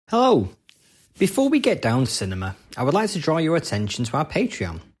Hello. Before we get down to cinema, I would like to draw your attention to our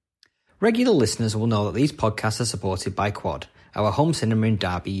Patreon. Regular listeners will know that these podcasts are supported by Quad, our home cinema in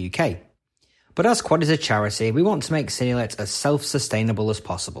Derby, UK. But as Quad is a charity, we want to make Cinelit as self-sustainable as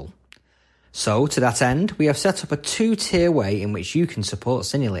possible. So, to that end, we have set up a two-tier way in which you can support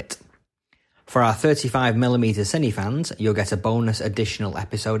Cinelit. For our 35mm Cine fans, you'll get a bonus additional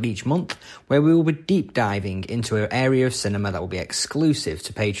episode each month where we will be deep diving into an area of cinema that will be exclusive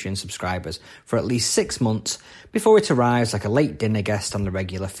to Patreon subscribers for at least 6 months before it arrives like a late dinner guest on the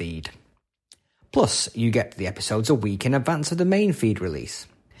regular feed. Plus, you get the episodes a week in advance of the main feed release.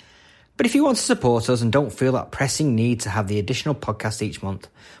 But if you want to support us and don't feel that pressing need to have the additional podcast each month,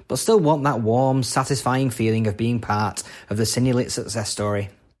 but still want that warm, satisfying feeling of being part of the Cinelit success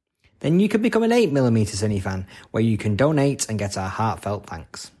story, then you can become an 8mm Cine fan, where you can donate and get our heartfelt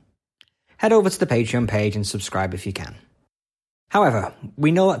thanks. Head over to the Patreon page and subscribe if you can. However,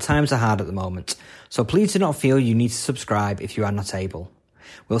 we know that times are hard at the moment, so please do not feel you need to subscribe if you are not able.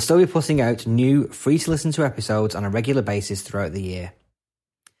 We'll still be putting out new, free-to-listen-to episodes on a regular basis throughout the year.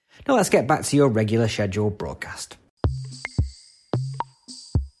 Now let's get back to your regular scheduled broadcast.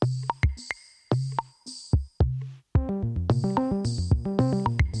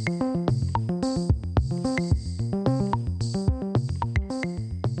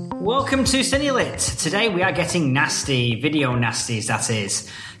 Welcome to Cinelit. Today we are getting nasty, video nasties that is,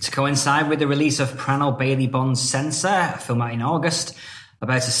 to coincide with the release of Pran O'Bailey Bond's Censor, a film out in August,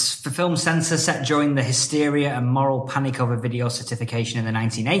 about a film censor set during the hysteria and moral panic over video certification in the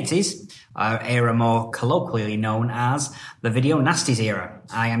 1980s, our era more colloquially known as the Video Nasties era.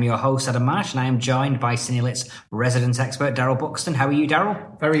 I am your host, Adam Marsh, and I am joined by Cinelit's resident expert, Daryl Buxton. How are you,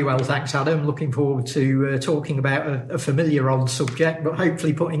 Daryl? Very well, thanks, Adam. Looking forward to talking about a familiar old subject, but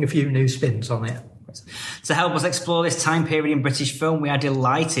hopefully putting a few new spins on it. To help us explore this time period in British film, we are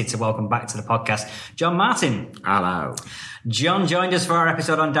delighted to welcome back to the podcast John Martin. Hello. John joined us for our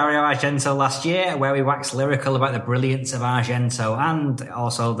episode on Dario Argento last year, where we waxed lyrical about the brilliance of Argento and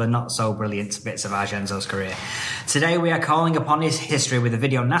also the not-so-brilliant bits of Argento's career. Today we are calling upon his history with the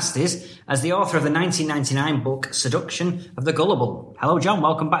Video Nasties as the author of the 1999 book Seduction of the Gullible. Hello, John.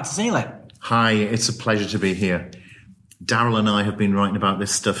 Welcome back to Cinelit. Hi, it's a pleasure to be here. Daryl and I have been writing about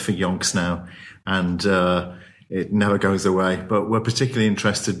this stuff for yonks now, and it never goes away. But we're particularly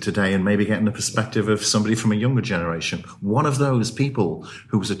interested today in maybe getting the perspective of somebody from a younger generation, one of those people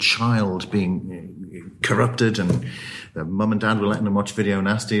who was a child being corrupted, and their mum and dad were letting them watch Video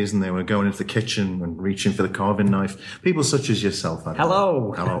Nasties, and they were going into the kitchen and reaching for the carving knife. People such as yourself.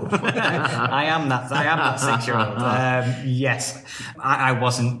 Hello. Hello. I am that 6-year-old. Yes, I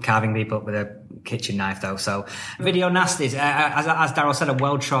wasn't carving people up with a kitchen knife though. So Video Nasties, as Daryl said, a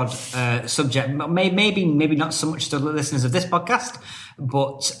well-trod subject, maybe not so much to the listeners of this podcast,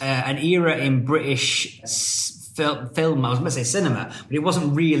 but an era in British film. I was going to say cinema, but it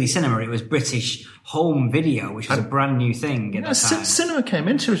wasn't really cinema. It was British home video, which was a brand new thing at the time. Cinema came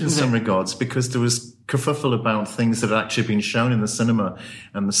into it in some regards because there was kerfuffle about things that had actually been shown in the cinema,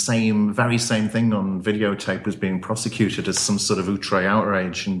 and the very same thing on videotape was being prosecuted as some sort of outre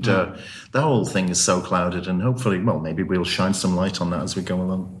outrage, and the whole thing is so clouded, and hopefully, maybe we'll shine some light on that as we go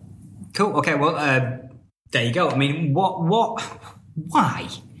along. Cool. Okay. Well, there you go. I mean, why?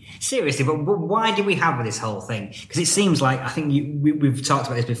 Seriously, but why do we have this whole thing? Because it seems like, I think we've talked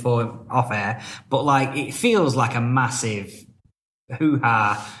about this before off air, but like it feels like a massive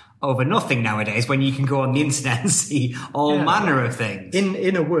hoo-ha over nothing nowadays when you can go on the internet and see all manner of things.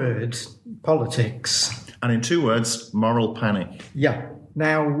 In a word, politics. And in 2 words, moral panic. Yeah.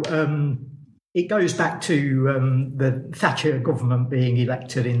 Now, it goes back to the Thatcher government being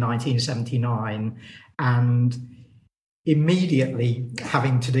elected in 1979 and immediately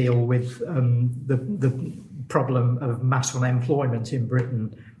having to deal with the problem of mass unemployment in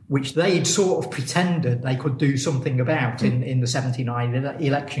Britain, which they'd sort of pretended they could do something about in the 79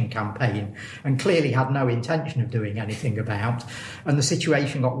 election campaign, and clearly had no intention of doing anything about. And the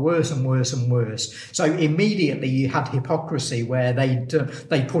situation got worse and worse and worse. So immediately you had hypocrisy where they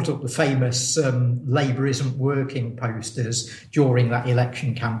put up the famous Labour isn't working posters during that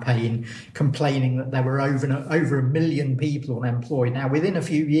election campaign, complaining that there were over 1 million people unemployed. Now, within a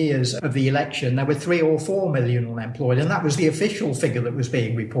few years of the election, there were 3 or 4 million unemployed, and that was the official figure that was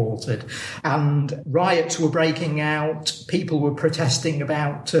being reported. And riots were breaking out. People were protesting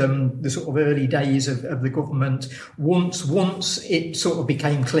about the sort of early days of the government. Once it sort of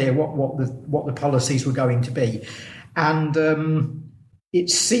became clear what the policies were going to be, and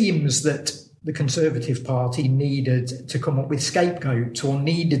it seems that the Conservative Party needed to come up with scapegoats or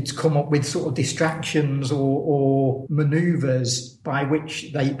needed to come up with sort of distractions or manoeuvres by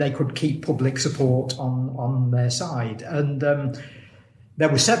which they could keep public support on their side. And there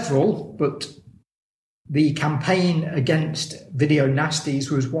were several, but the campaign against video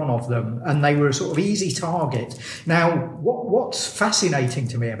nasties was one of them, and they were a sort of easy target. Now, what's fascinating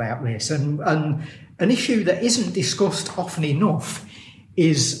to me about this, and an issue that isn't discussed often enough,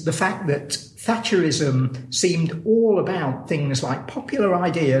 is the fact that Thatcherism seemed all about things like popular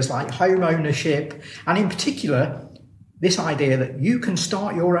ideas like home ownership, and in particular, this idea that you can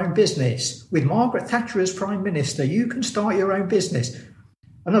start your own business. With Margaret Thatcher as Prime Minister, you can start your own business.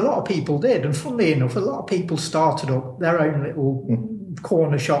 And a lot of people did. And funnily enough, a lot of people started up their own little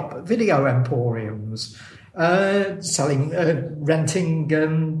corner shop video emporiums, renting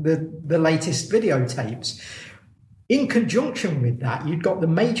the latest videotapes. In conjunction with that, you'd got the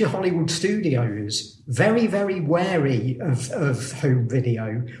major Hollywood studios very, very wary of home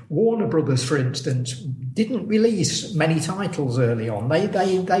video. Warner Brothers, for instance, didn't release many titles early on.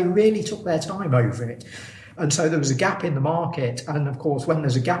 They really took their time over it. And so there was a gap in the market. And of course, when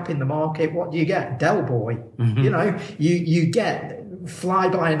there's a gap in the market, what do you get? Del Boy. Mm-hmm. You know, you get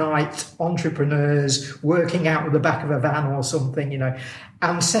fly-by-night entrepreneurs working out of the back of a van or something, you know,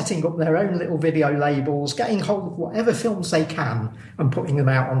 and setting up their own little video labels, getting hold of whatever films they can and putting them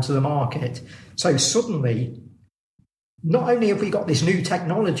out onto the market. So suddenly, not only have we got this new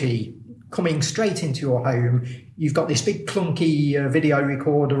technology coming straight into your home, you've got this big clunky video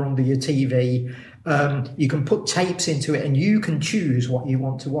recorder under your TV. You can put tapes into it and you can choose what you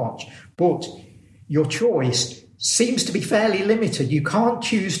want to watch. But your choice seems to be fairly limited. You can't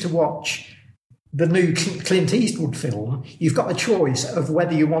choose to watch the new Clint Eastwood film. You've got a choice of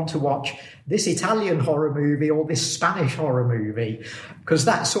whether you want to watch this Italian horror movie or this Spanish horror movie, because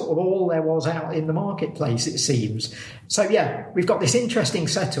that's sort of all there was out in the marketplace, it seems. So, yeah, we've got this interesting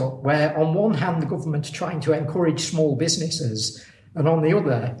setup where on one hand the government's trying to encourage small businesses, and on the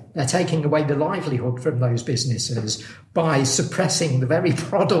other, they're taking away the livelihood from those businesses by suppressing the very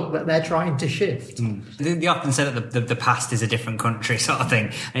product that they're trying to shift. They often say that the past is a different country sort of thing.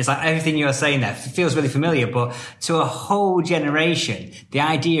 And it's like everything you're saying there feels really familiar, but to a whole generation, the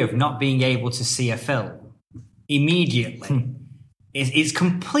idea of not being able to see a film immediately is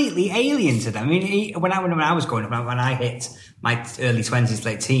completely alien to them. I mean, when I was growing up, when I hit my early 20s,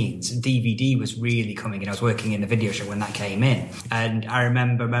 late teens, DVD was really coming in. I was working in a video show when that came in. And I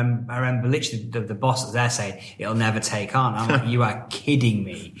remember literally the boss was there saying, it'll never take on. I'm like, you are kidding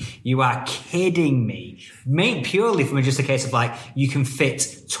me. You are kidding me. Made purely from just a case of like, you can fit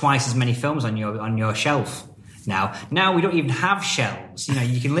twice as many films on your shelf. Now we don't even have shelves. You know,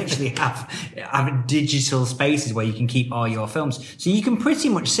 you can literally have digital spaces where you can keep all your films. So you can pretty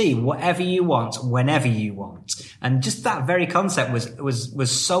much see whatever you want, whenever you want. And just that very concept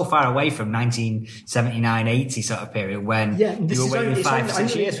was so far away from 1979, 80 sort of period when you were waiting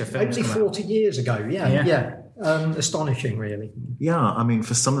 5-6 years for films. Only 40 years ago, yeah. Astonishing, really. Yeah, I mean,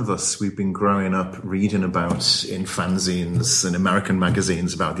 for some of us, we've been growing up reading about in fanzines and American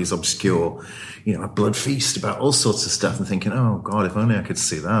magazines about these obscure, you know, a blood feast about all sorts of stuff and thinking, oh God, if only I could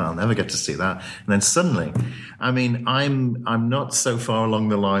see that. I'll never get to see that. And then suddenly, I mean, I'm not so far along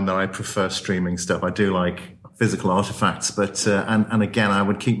the line that I prefer streaming stuff. I do like physical artifacts, but, and again, I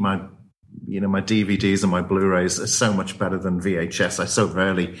would keep my DVDs and my Blu-rays are so much better than VHS. I so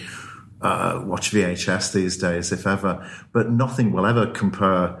rarely watch VHS these days, if ever, but nothing will ever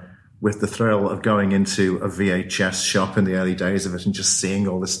compare with the thrill of going into a VHS shop in the early days of it and just seeing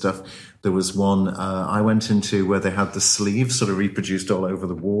all this stuff. There was one I went into where they had the sleeves sort of reproduced all over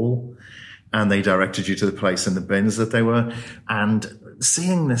the wall, and they directed you to the place in the bins that they were. And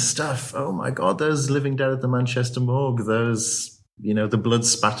seeing this stuff, oh my God, there's Living Dead at the Manchester Morgue, there's, you know, the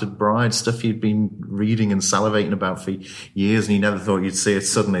blood-spattered bride, stuff you'd been reading and salivating about for years and you never thought you'd see it.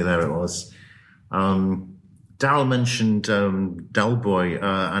 Suddenly there it was. Daryl mentioned Del Boy,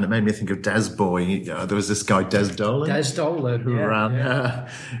 and it made me think of Des Boy. There was this guy, Des Dolan, who ran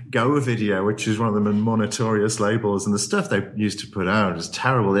Go Video, which is one of the more notorious labels, and the stuff they used to put out is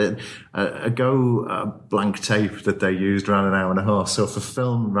terrible. A Go blank tape that they used ran an hour and a half, so if a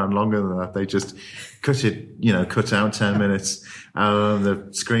film ran longer than that, they just cut out 10 minutes. The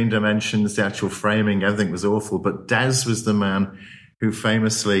screen dimensions, the actual framing, everything was awful. But Des was the man who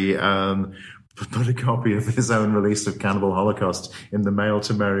famously put a copy of his own release of Cannibal Holocaust in the mail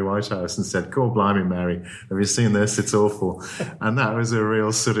to Mary Whitehouse and said, "God blimey, Mary, have you seen this? It's awful." And that was a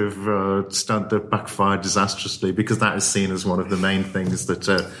real sort of stunt that backfired disastrously, because that is seen as one of the main things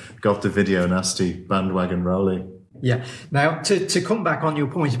that got the video nasty bandwagon rolling. Yeah. Now, to come back on your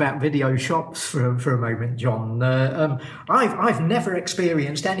point about video shops for a moment, John, I've never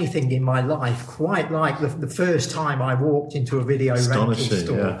experienced anything in my life quite like the first time I walked into a video rental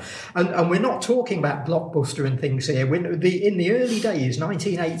store. Yeah. And we're not talking about Blockbuster and things here. In the early days,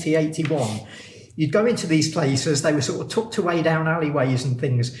 1980, 81, you'd go into these places, they were sort of tucked away down alleyways and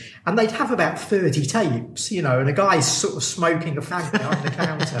things, and they'd have about 30 tapes, and a guy's sort of smoking a fag behind the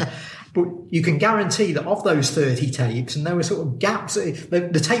counter. But you can guarantee that of those 30 tapes, and there were sort of gaps,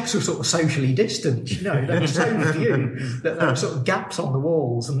 the tapes were sort of socially distant, there were so few that there were sort of gaps on the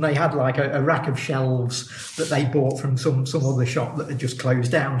walls, and they had like a rack of shelves that they bought from some other shop that had just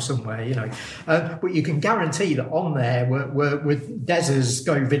closed down somewhere, But you can guarantee that on there were Dez's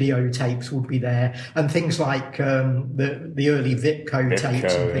Go videotapes would be there, and things like the early Vipco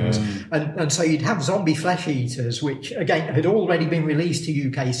tapes and things. And so you'd have Zombie Flesh Eaters, which again had already been released to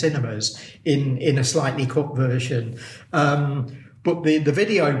UK cinemas in a slightly cut version. But the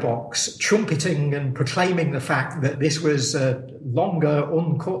video box trumpeting and proclaiming the fact that this was a longer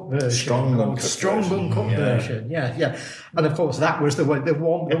uncut version, strong uncut version. Yeah. And of course, that was the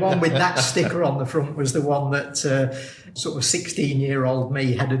one with that sticker on the front was the one that sort of 16-year-old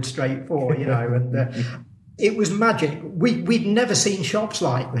me headed straight for, and it was magic. We'd never seen shops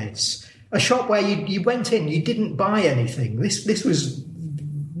like this. A shop where you went in, you didn't buy anything. This was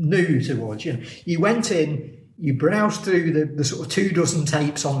new to us. You went in, you browsed through the sort of 24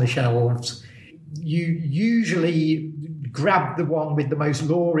 tapes on the shelves. You usually grabbed the one with the most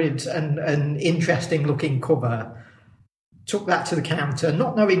lurid and interesting looking cover, took that to the counter,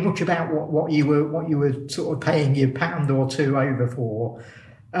 not knowing much about what you were sort of paying your £1 or £2 over for.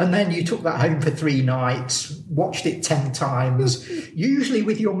 And then you took that home for 3 nights, watched it 10 times, usually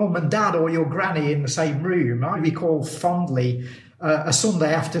with your mum and dad or your granny in the same room. I recall fondly a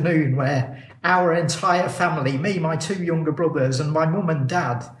Sunday afternoon where our entire family, me, my 2 younger brothers, and my mum and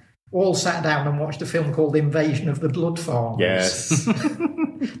dad all sat down and watched a film called Invasion of the Blood Farms. Yes.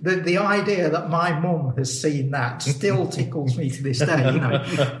 The idea that my mum has seen that still tickles me to this day,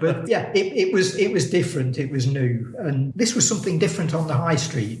 But yeah, it was different. It was new, and this was something different on the high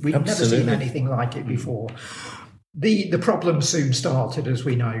street. We'd never seen anything like it before. The problem soon started, as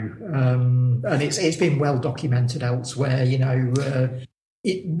we know, and it's been well documented elsewhere.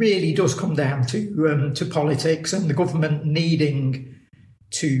 It really does come down to politics and the government needing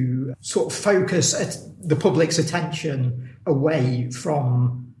to sort of focus the public's attention away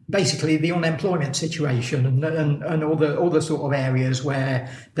from basically the unemployment situation and other sort of areas where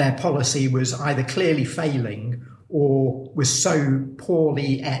their policy was either clearly failing or was so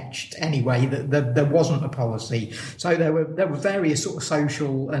poorly etched anyway that there wasn't a policy. So there were various sort of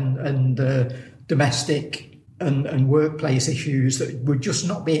social and domestic and workplace issues that were just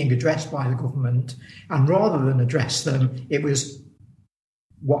not being addressed by the government. And rather than address them, it was,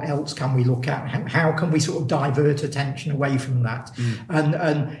 what else can we look at? How can we sort of divert attention away from that?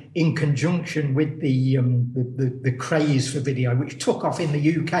 And in conjunction with the craze for video, which took off in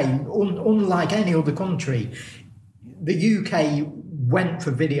the UK, unlike any other country, the UK went for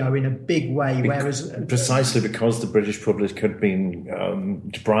video in a big way, whereas precisely because the British public had been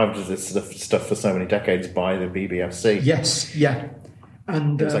deprived of this sort of stuff for so many decades by the BBFC. Yes, yeah,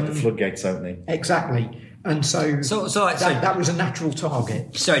 and it was like the floodgates opening. Exactly. And so that was a natural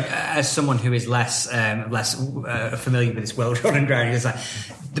target. Sorry, as someone who is less familiar with this well-trodden ground, it's like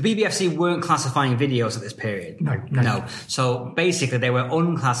the BBFC weren't classifying videos at this period. No. So basically, they were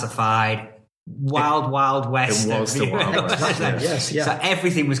unclassified. Wild West. It was the Wild West. Yes, yeah. So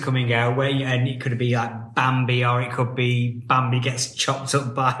everything was coming out, and it could be like Bambi, or it could be Bambi gets chopped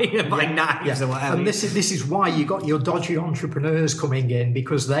up by knives or whatever. And this is why you got your dodgy entrepreneurs coming in,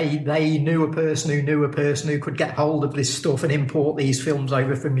 because they knew a person who knew a person who could get hold of this stuff and import these films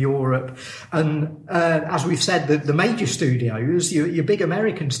over from Europe. And as we've said, the major studios, your big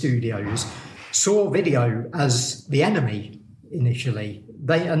American studios, saw video as the enemy initially.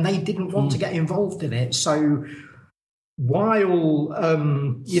 They didn't want to get involved in it. So while,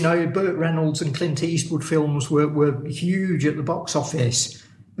 Burt Reynolds and Clint Eastwood films were huge at the box office,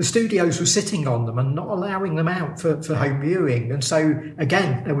 the studios were sitting on them and not allowing them out for home viewing. And so,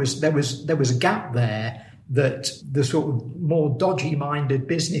 again, there was a gap there that the sort of more dodgy-minded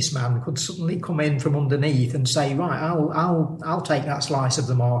businessman could suddenly come in from underneath and say, right, I'll take that slice of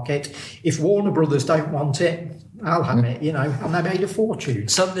the market. If Warner Brothers don't want it, I'll have it, and they made a fortune.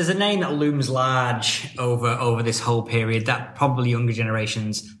 So there's a name that looms large over this whole period that probably younger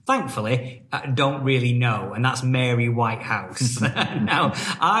generations, thankfully, don't really know, and that's Mary Whitehouse. Now,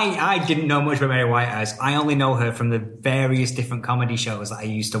 I didn't know much about Mary Whitehouse. I only know her from the various different comedy shows that I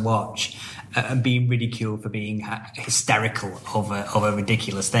used to watch and being ridiculed for being hysterical over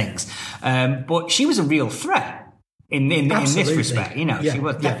ridiculous things. But she was a real threat in this respect. She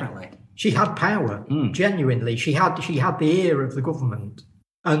was definitely. She had power, genuinely. She had the ear of the government.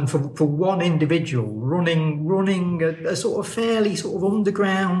 And for one individual running a sort of fairly sort of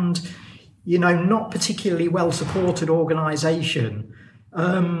underground, not particularly well supported organisation.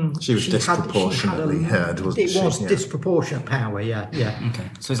 She was disproportionately heard, wasn't she? It was disproportionate power, yeah. Okay,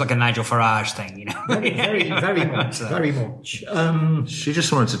 so it's like a Nigel Farage thing, Very much, very much. She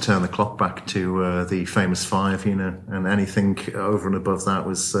just wanted to turn the clock back to the famous five, and anything over and above that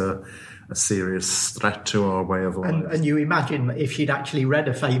was a serious threat to our way of life. And you imagine that if she'd actually read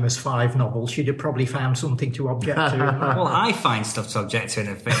a famous five novel, she'd have probably found something to object to. Well, I find stuff to object to in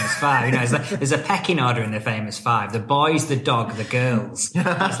a famous five. There's a pecking order in the famous five: the boys, the dog, the girls.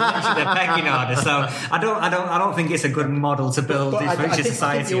 That's literally the pecking order. So I don't think it's a good model to build this future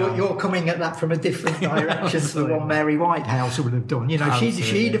society. I think you're coming at that from a different direction to the one Mary Whitehouse would have done.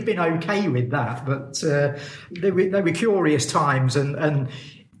 She'd have been okay with that, but they were curious times and.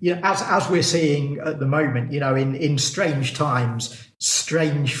 As we're seeing at the moment, in strange times,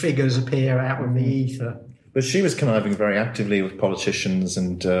 strange figures appear out of the ether. But she was conniving very actively with politicians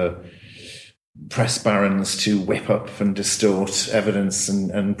and press barons to whip up and distort evidence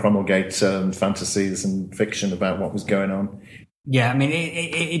and promulgate fantasies and fiction about what was going on. Yeah, I mean,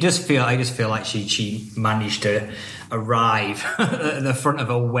 I just feel like she managed to arrive at the front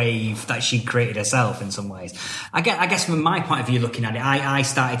of a wave that she created herself in some ways. I guess from my point of view, looking at it, I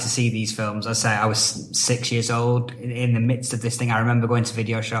started to see these films. I say I was 6 years old in the midst of this thing. I remember going to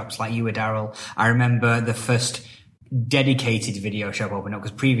video shops like you were, Daryl. I remember the first dedicated video shop open up,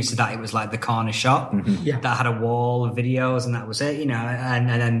 because previous to that it was like the corner shop that had a wall of videos and that was it, and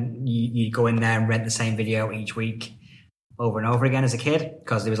then you go in there and rent the same video each week over and over again as a kid,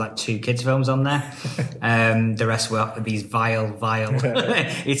 because there was like 2 kids films on there. The rest were these vile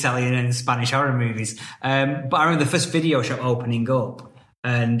Italian and Spanish horror movies. But I remember the first video shop opening up,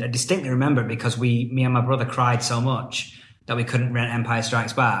 and I distinctly remember it because me and my brother cried so much that we couldn't rent Empire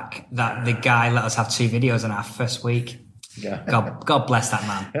Strikes Back that the guy let us have 2 videos in our first week. Yeah. God bless that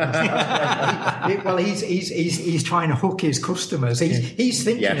man. Well, he's trying to hook his customers. He's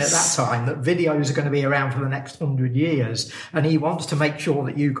thinking at that time that videos are going to be around for the next 100 years, and he wants to make sure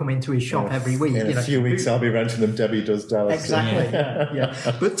that you come into his shop every week. In a few weeks, I'll be renting them. Debbie Does Dallas. Exactly. Yeah.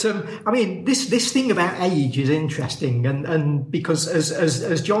 But I mean, this thing about age is interesting, and because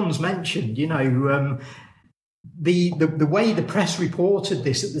as John's mentioned, the way the press reported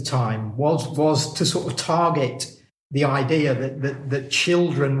this at the time was to sort of target the idea that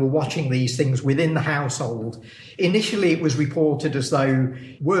children were watching these things within the household. Initially, it was reported as though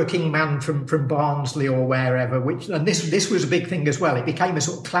working man from Barnsley or wherever, and this was a big thing as well. It became a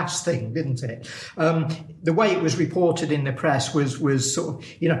sort of class thing, didn't it? The way it was reported in the press was sort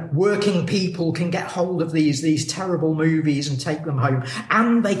of, working people can get hold of these terrible movies and take them home,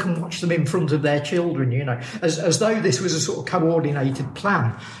 and they can watch them in front of their children, as though this was a sort of coordinated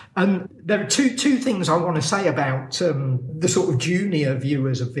plan. And there are two things I want to say about the sort of junior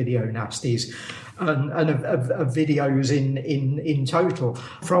viewers of Video Nasties and of videos in total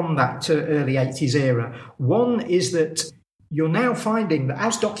from that early 80s era. One is that you're now finding that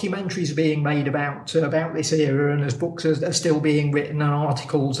as documentaries are being made about this era, and as books are still being written and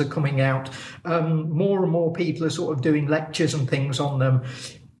articles are coming out, more and more people are sort of doing lectures and things on them.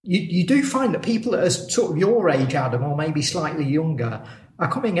 You do find that people that are sort of your age, Adam, or maybe slightly younger,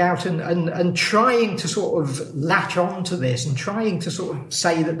 are coming out and trying to sort of latch on to this and trying to sort of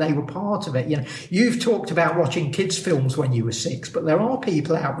say that they were part of it. You've talked about watching kids' films when you were 6, but there are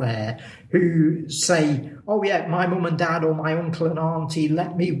people out there who say, oh yeah, my mum and dad or my uncle and auntie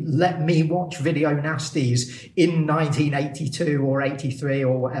let me watch Video Nasties in 1982 or 83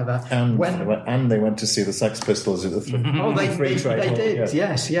 or whatever. And they went to see the Sex Pistols at the Free Trade. They did,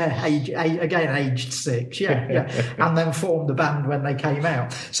 yes, yeah. Aged 6, yeah. And then formed the band when they came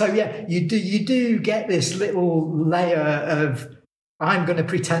out. So yeah, you do get this little layer of I'm going to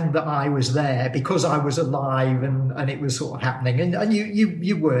pretend that I was there because I was alive and it was sort of happening. And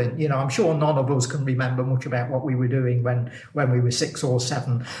you weren't, you know, I'm sure none of us can remember much about what we were doing when we were 6 or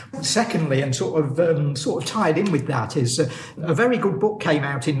 7. Secondly, and sort of tied in with that is a very good book came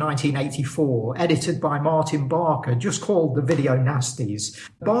out in 1984, edited by Martin Barker, just called The Video Nasties.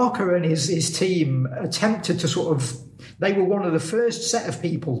 Barker and his team attempted to they were one of the first set of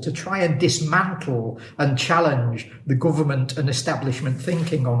people to try and dismantle and challenge the government and establishment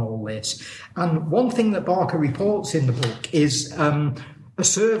thinking on all this. And one thing that Barker reports in the book is a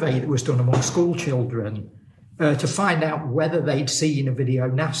survey that was done among school children to find out whether they'd seen a video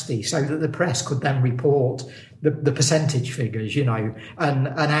nasty, so that the press could then report the percentage figures, you know, and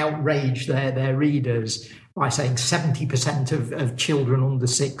outrage their readers by saying 70% of children under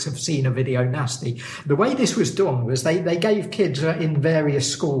 6 have seen a video nasty. The way this was done was they gave kids in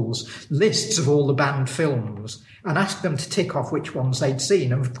various schools lists of all the banned films and asked them to tick off which ones they'd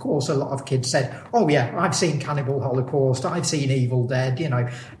seen. And of course, a lot of kids said, oh yeah, I've seen Cannibal Holocaust, I've seen Evil Dead, you know,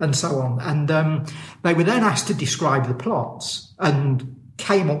 and so on. And they were then asked to describe the plots and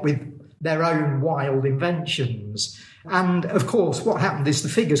came up with their own wild inventions. And of course, what happened is the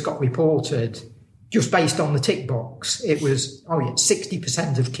figures got reported just based on the tick box. It was,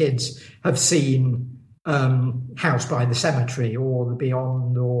 60% of kids have seen House by the Cemetery or The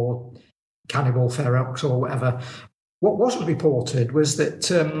Beyond or Cannibal Ferox or whatever. What wasn't reported was that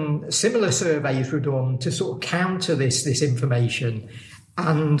similar surveys were done to sort of counter this information,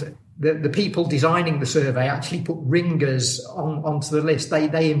 and the people designing the survey actually put ringers onto the list.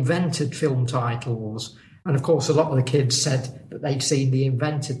 They invented film titles. And of course, a lot of the kids said that they'd seen the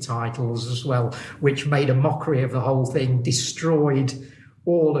invented titles as well, which made a mockery of the whole thing, destroyed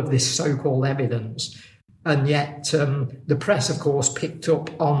all of this so-called evidence. And yet the press, of course, picked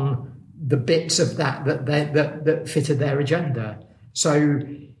up on the bits of that fitted their agenda. So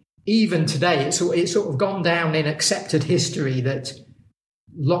even today, it's sort of gone down in accepted history that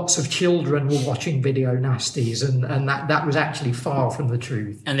lots of children were watching video nasties, and that was actually far from the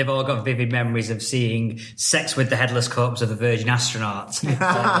truth. And they've all got vivid memories of seeing Sex with the Headless Corpse of the Virgin Astronauts.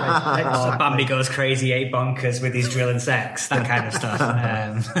 Exactly. Or Bambi Goes Crazy, 8 Bonkers with his drill and sex, that kind of stuff.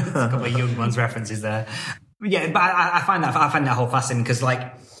 A couple of young ones references there. Yeah, but I find that whole fascinating because,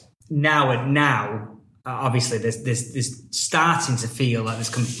 like, now, obviously, there's starting to feel like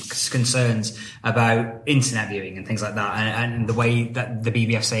there's concerns about internet viewing and things like that, and the way that the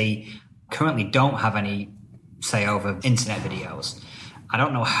BBFC currently don't have any say over internet videos. I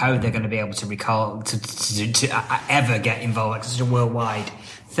don't know how they're going to be able to recall to ever get involved like such a worldwide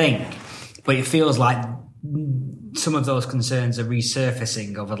thing, but it feels like some of those concerns are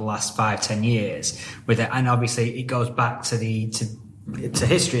resurfacing over the last 5-10 years with it, and obviously it goes back to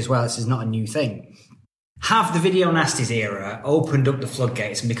history as well. This is not a new thing. Have the video nasties era opened up the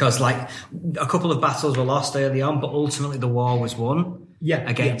floodgates? And because, like, a couple of battles were lost early on, but ultimately the war was won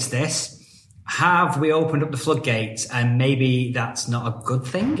against this. Have we opened up the floodgates, and maybe that's not a good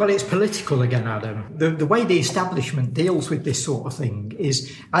thing? Well, it's political again, Adam. The way the establishment deals with this sort of thing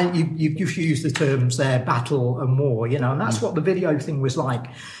is, you've used the terms there, battle and war, you know, and that's what the video thing was like.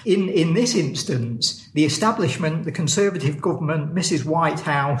 In this instance, the establishment, the Conservative government, Mrs.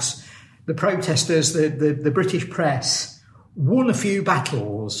 Whitehouse, the protesters, the British press won a few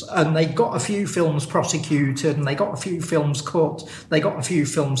battles, and they got a few films prosecuted, and they got a few films cut, they got a few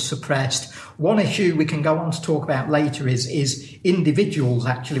films suppressed. One issue we can go on to talk about later is individuals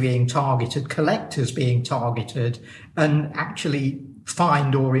actually being targeted, collectors being targeted, and actually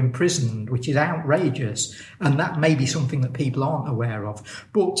fined or imprisoned, which is outrageous, and that may be something that people aren't aware of.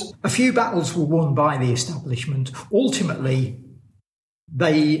 But a few battles were won by the establishment. Ultimately,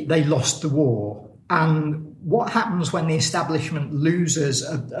 they lost the war. And what happens when the establishment loses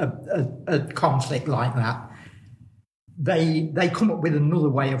a conflict like that? They come up with another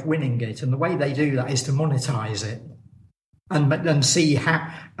way of winning it, and the way they do that is to monetize it and see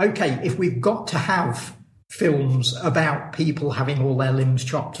how, okay, if we've got to have films about people having all their limbs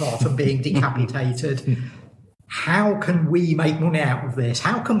chopped off and being decapitated, how can we make money out of this?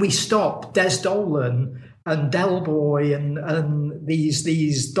 How can we stop Des Dolan and Del Boy and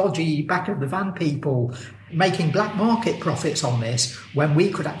these dodgy back of the van people making black market profits on this when we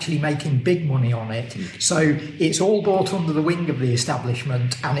could actually making big money on it? So it's all brought under the wing of the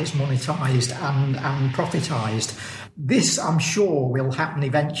establishment, and it's monetized and profitized. This, I'm sure, will happen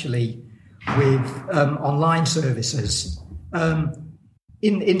eventually with online services.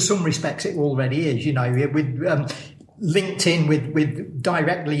 In some respects, it already is. You know, with LinkedIn, with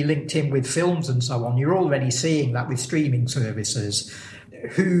directly linked in with films and so on, you're already seeing that with streaming services.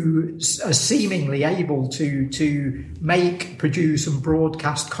 who are seemingly able to make, produce and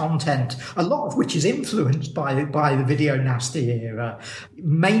broadcast content, a lot of which is influenced by the video nasty era.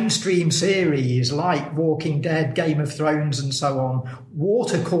 Mainstream series like Walking Dead, Game of Thrones and so on,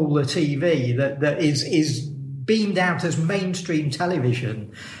 water cooler TV that is beamed out as mainstream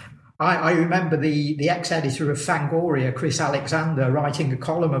television. I remember the ex-editor of Fangoria, Chris Alexander, writing a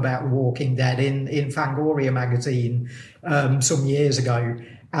column about Walking Dead in Fangoria magazine some years ago,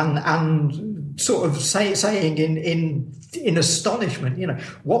 and sort of saying in astonishment, you know,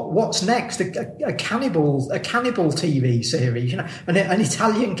 what's next? A cannibal TV series, you know, an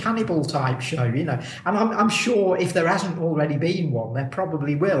Italian cannibal type show, you know. And I'm sure if there hasn't already been one, there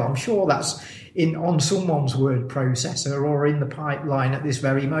probably will. I'm sure that's on someone's word processor or in the pipeline at this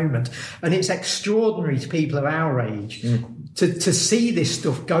very moment. And it's extraordinary to people of our age to see this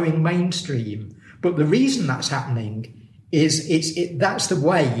stuff going mainstream. But the reason that's happening is that's the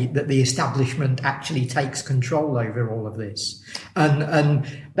way that the establishment actually takes control over all of this. And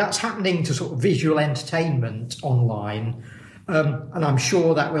that's happening to sort of visual entertainment online. And I'm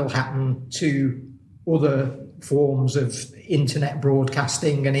sure that will happen to other forms of internet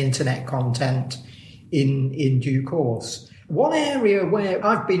broadcasting and internet content in due course. One area where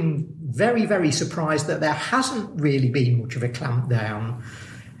I've been very, very surprised that there hasn't really been much of a clampdown,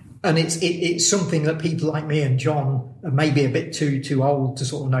 and it's something that people like me and John are maybe a bit too old to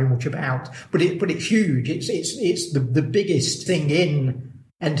sort of know much about, but it's huge. It's the biggest thing in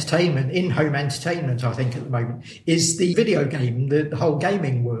entertainment, in home entertainment, I think at the moment, is the video game, the whole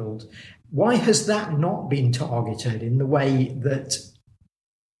gaming world. Why has that not been targeted in the way that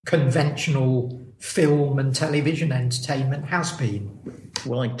conventional film and television entertainment has been?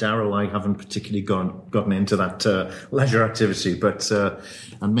 Well, like Daryl, I haven't particularly gotten into that leisure activity, but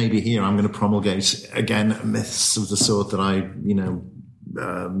and maybe here I'm going to promulgate again myths of the sort that I,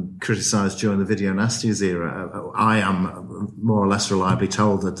 criticised during the video nasties era. I am more or less reliably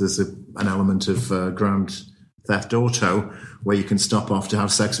told that there's an element of Grand Theft Auto where you can stop off to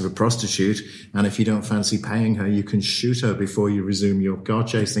have sex with a prostitute, and if you don't fancy paying her, you can shoot her before you resume your car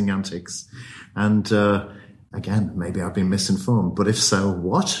chasing antics. And again, maybe I've been misinformed, but if so,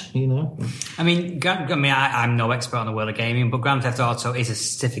 what? I mean, I'm no expert on the world of gaming, but Grand Theft Auto is a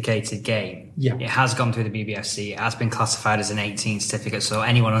certificated game. Yeah. It has gone through the BBFC. It has been classified as an 18 certificate, so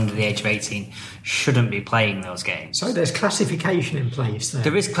anyone under the age of 18 shouldn't be playing those games. So there's classification in place there.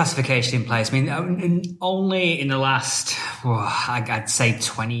 There is classification in place. I mean, only in the last, I'd say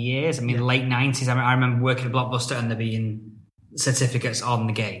 20 years. I mean, late 90s. I remember working at Blockbuster and there being certificates on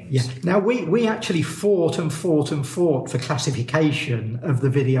the games. Yeah. Now we actually fought for classification of the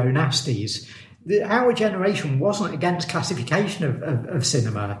video nasties. Our generation wasn't against classification of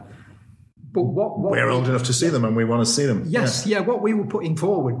cinema, but what we're old enough to see them and we want to see them. Yes, yeah. What we were putting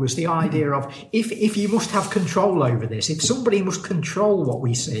forward was the idea of if you must have control over this, if somebody must control what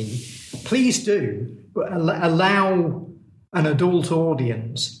we see, please do, but allow an adult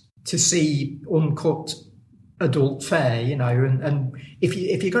audience to see uncut adult fare, and if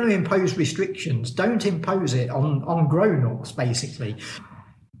you're going to impose restrictions, don't impose it on grown-ups, basically.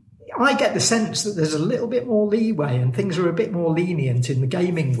 I get the sense that there's a little bit more leeway and things are a bit more lenient in the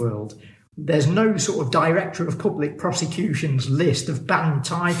gaming world. There's no sort of Director of Public Prosecution's list of banned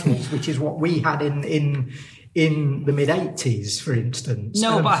titles, which is what we had in the mid-80s, for instance.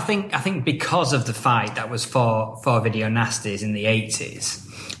 No, but I think because of the fight that was for video nasties in the 80s,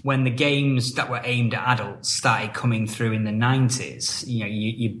 when the games that were aimed at adults started coming through in the 90s,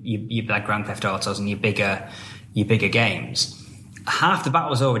 you like Grand Theft Autos and your bigger games, half the battle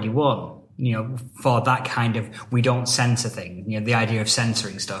was already won. For that kind of we don't censor thing, the idea of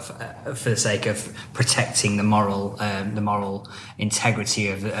censoring stuff for the sake of protecting the moral integrity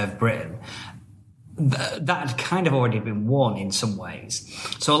of Britain. That had kind of already been won in some ways.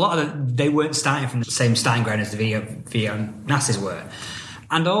 So a lot of they weren't starting from the same starting ground as the video nasties were.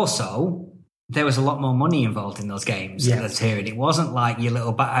 And also, there was a lot more money involved in those games at the period. It wasn't like your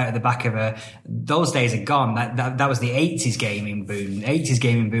little out of the back of those days are gone. That was the 80s gaming boom. The 80s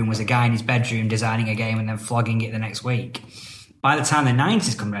gaming boom was a guy in his bedroom designing a game and then flogging it the next week. By the time the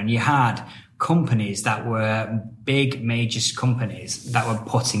 90s come around, you had companies that were big, major companies that were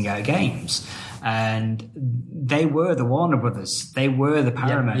putting out games. And they were the Warner Brothers. They were the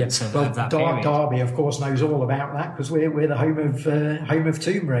Paramounts of that period. Derby, of course, knows all about that because we're the home of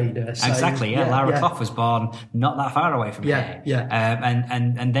Tomb Raider. So, exactly, yeah. Lara Croft was born not that far away from here.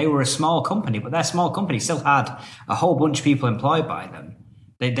 And they were a small company, but their small company still had a whole bunch of people employed by them.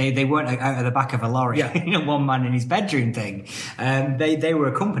 They weren't out of the back of a lorry, one man in his bedroom thing. They were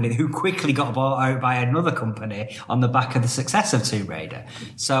a company who quickly got bought out by another company on the back of the success of Tomb Raider.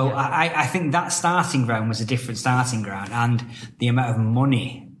 So I think that starting ground was a different starting ground, and the amount of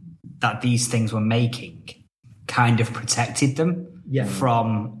money that these things were making kind of protected them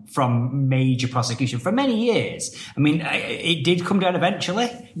from major prosecution for many years. I mean, it did come down eventually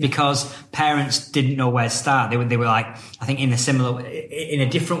because parents didn't know where to start. They were like, I think in a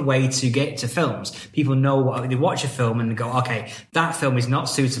different way to get to films. People know they watch a film and go, okay, that film is not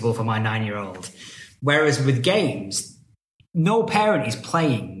suitable for my 9-year-old. Whereas with games, no parent is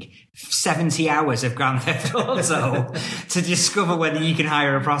playing 70 hours of Grand Theft Auto to discover whether you can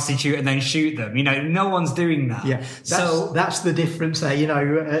hire a prostitute and then shoot them. No one's doing that. Yeah, that's the difference there.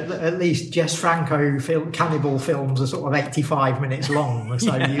 At least Jess Franco cannibal films are sort of 85 minutes long.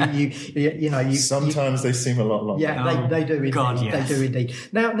 So sometimes they seem a lot longer. Yeah, they do indeed. God, yes. They do indeed.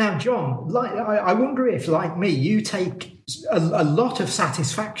 Now, John, I wonder if, like me, you take a lot of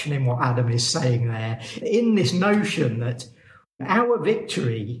satisfaction in what Adam is saying there, in this notion that our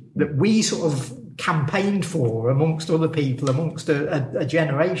victory that we sort of campaigned for amongst other people, amongst a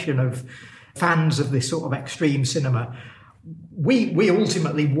generation of fans of this sort of extreme cinema, we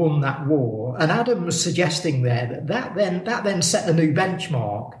ultimately won that war. And Adam was suggesting there that then set a new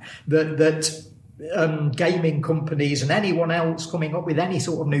benchmark that gaming companies and anyone else coming up with any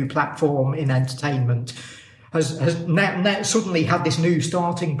sort of new platform in entertainment has now suddenly had this new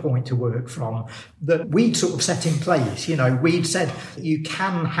starting point to work from that we'd sort of set in place. We'd said you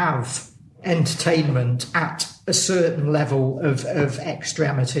can have entertainment at a certain level of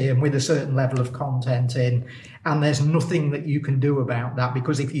extremity and with a certain level of content in, and there's nothing that you can do about that,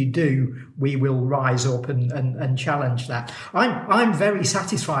 because if you do, we will rise up and challenge that. I'm very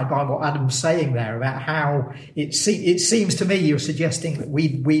satisfied by what Adam's saying there about how it seems to me you're suggesting that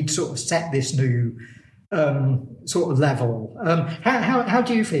we'd sort of set this new sort of level. How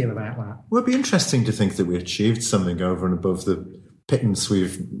do you feel about that? Well, it'd be interesting to think that we achieved something over and above the pittance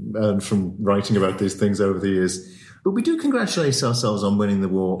we've earned from writing about these things over the years. But we do congratulate ourselves on winning the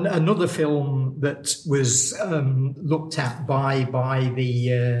war. Another film that was looked at by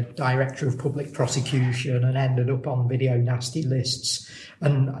the Director of Public Prosecution and ended up on video nasty lists,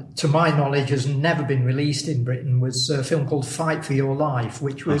 and to my knowledge has never been released in Britain, was a film called Fight for Your Life,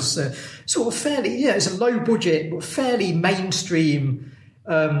 which was sort of fairly, it's a low budget but fairly mainstream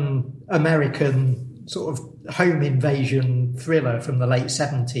American sort of home invasion thriller from the late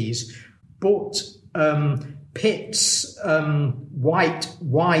 70s, but pits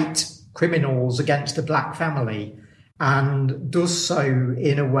white criminals against a black family, and does so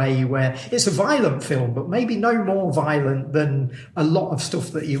in a way where it's a violent film, but maybe no more violent than a lot of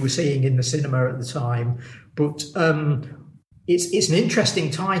stuff that you were seeing in the cinema at the time. But it's an interesting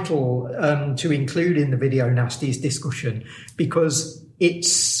title to include in the Video Nasties discussion, because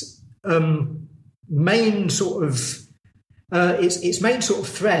its main sort of its main sort of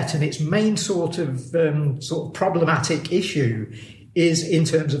threat and its main sort of problematic issue is in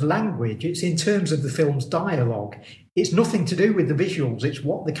terms of language. It's in terms of the film's dialogue. It's nothing to do with the visuals. It's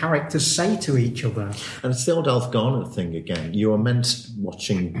what the characters say to each other. And it's the old Alf Garnett thing again. You are meant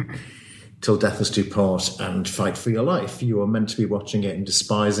watching Till Death Us Do Part and Fight for Your Life. You are meant to be watching it and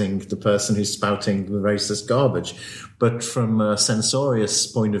despising the person who's spouting the racist garbage. But from a censorious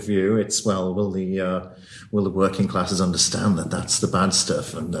point of view, it's, will the working classes understand that that's the bad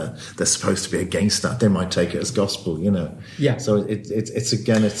stuff, and they're supposed to be against that? They might take it as gospel, Yeah. So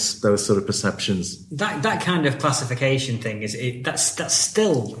it's those sort of perceptions. That kind of classification thing that's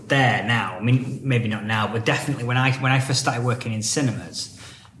still there now. I mean, maybe not now, but definitely when I first started working in cinemas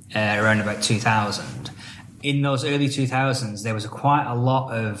around about 2000. In those early 2000s, there was quite a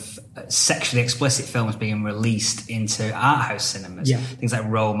lot of sexually explicit films being released into art house cinemas. Yeah. Things like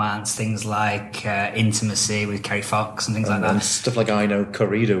Romance, things like Intimacy with Kerry Fox and things like that. And stuff like I Know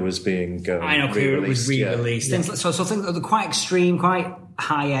Corrida was being I Know Corrida was re-released. Yeah. So things that are quite extreme, quite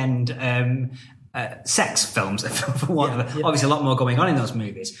high-end sex films. Obviously, a lot more going on in those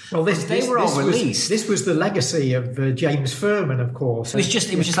movies. Well, they were all released. This was the legacy of James Furman, of course. It was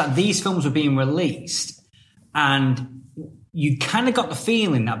just like these films were being released, and you kind of got the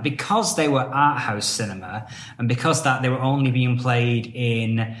feeling that because they were art house cinema, and because that they were only being played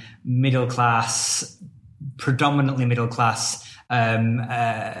in predominantly middle class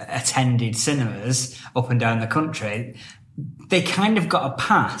attended cinemas up and down the country, they kind of got a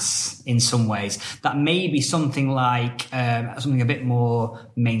pass in some ways that maybe something like something a bit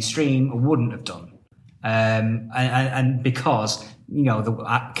more mainstream wouldn't have done. And because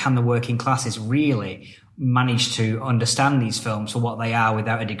can the working classes really manage to understand these films for what they are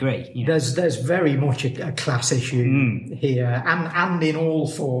without a degree? There's very much a class issue here, and in all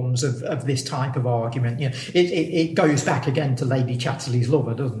forms of this type of argument. It goes back again to Lady Chatterley's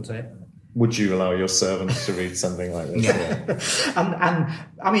Lover, doesn't it? Would you allow your servants to read something like this? Yeah. and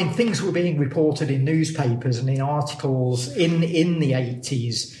I mean, things were being reported in newspapers and in articles in the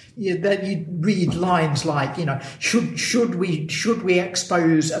 80s. That you'd read lines like, should we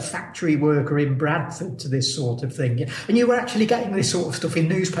expose a factory worker in Bradford to this sort of thing? And you were actually getting this sort of stuff in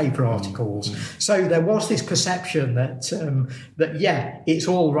newspaper articles. So there was this perception that it's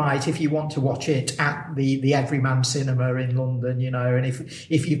all right if you want to watch it at the Everyman Cinema in London, and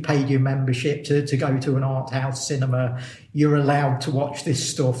if you've paid your membership to go to an art house cinema, you're allowed to watch this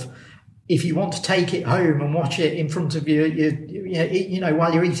stuff. If you want to take it home and watch it in front of you,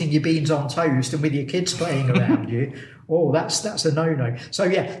 while you're eating your beans on toast and with your kids playing around you, that's a no-no. So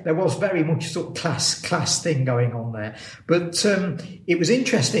there was very much sort of class thing going on there. But it was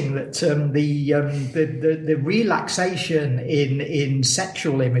interesting that the relaxation in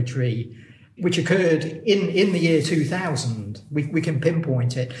sexual imagery, which occurred in the year 2000, we can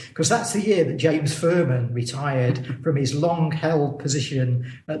pinpoint it, because that's the year that James Furman retired from his long-held position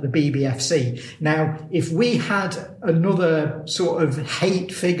at the BBFC. Now, if we had another sort of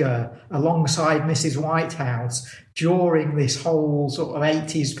hate figure alongside Mrs. Whitehouse during this whole sort of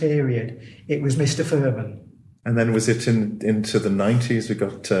 80s period, it was Mr. Furman. And then was it into the 90s? We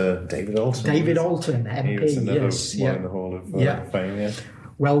got David Alton. David Alton, MP, he was another yes. one in the Hall of Fame, yeah.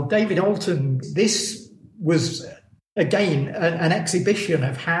 Well, David Alton, this was, again, an exhibition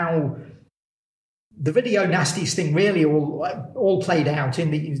of how the video nasties thing really all played out,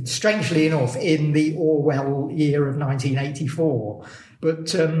 strangely enough, in the Orwell year of 1984. But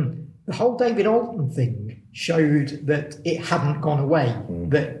the whole David Alton thing showed that it hadn't gone away,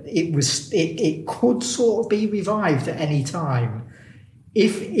 that it could sort of be revived at any time.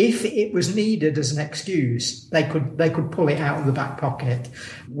 If it was needed as an excuse, they could pull it out of the back pocket.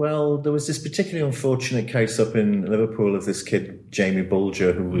 Well, there was this particularly unfortunate case up in Liverpool of this kid, Jamie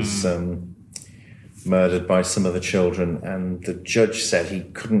Bulger, who was murdered by some of the children, and the judge said he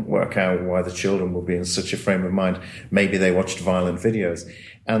couldn't work out why the children would be in such a frame of mind. Maybe they watched violent videos.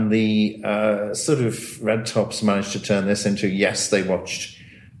 And the sort of Red Tops managed to turn this into, yes, they watched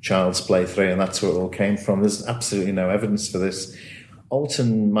Child's Play 3, and that's where it all came from. There's absolutely no evidence for this.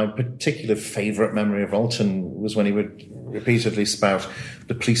 Alton, my particular favourite memory of Alton was when he would repeatedly spout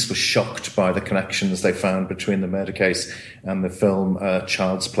the police were shocked by the connections they found between the murder case and the film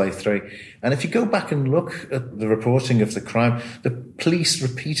Child's Play 3. And if you go back and look at the reporting of the crime, the police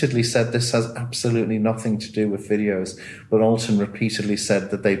repeatedly said this has absolutely nothing to do with videos, but Alton repeatedly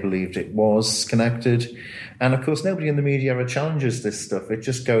said that they believed it was connected. And of course, nobody in the media ever challenges this stuff. It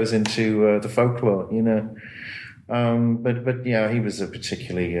just goes into the folklore, But he was a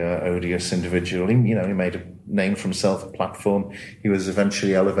particularly odious individual. He made a name for himself, a platform. He was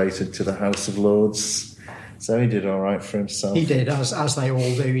eventually elevated to the House of Lords, so he did all right for himself. He did, as they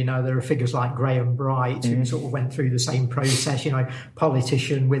all do. There are figures like Graham Bright who sort of went through the same process.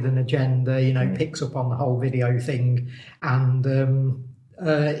 Politician with an agenda. Picks up on the whole video thing and.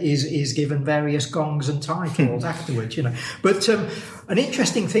 Is given various gongs and titles afterwards, But an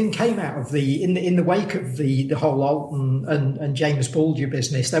interesting thing came out of in the wake of the whole Alton and James Bulger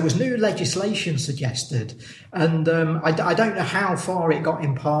business. There was new legislation suggested, and I don't know how far it got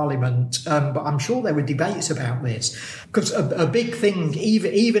in Parliament, but I'm sure there were debates about this, because a big thing,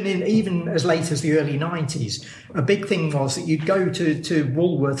 even as late as the early 90s, a big thing was that you'd go to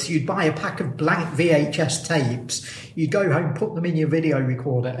Woolworths, you'd buy a pack of blank VHS tapes, you'd go home, put them in your video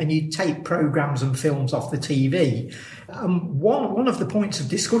recorder, and you'd take programmes and films off the TV. One of the points of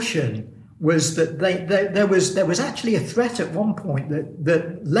discussion was that there was actually a threat at one point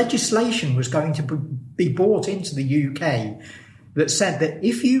that legislation was going to be brought into the UK that said that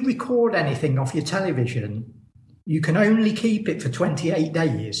if you record anything off your television, you can only keep it for 28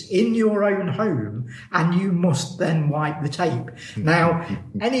 days in your own home, and you must then wipe the tape. Now,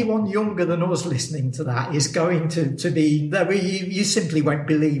 anyone younger than us listening to that is going to be... You simply won't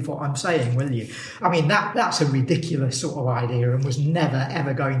believe what I'm saying, will you? I mean, that's a ridiculous sort of idea and was never,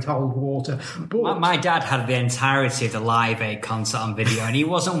 ever going to hold water. But my dad had the entirety of the Live Aid concert on video, and he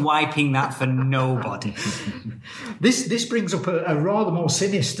wasn't wiping that for nobody. This brings up a rather more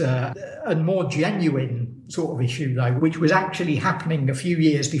sinister and more genuine sort of issue, though, which was actually happening a few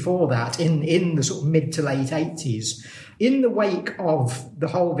years before that, in the sort of mid to late 80s. In the wake of the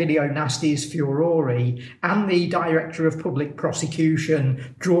whole video nasties furore and the Director of Public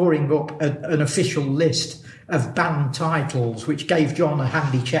Prosecution drawing up an official list of banned titles, which gave John a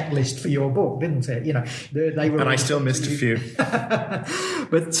handy checklist for your book, didn't it? You know, they were. And I still missed a few.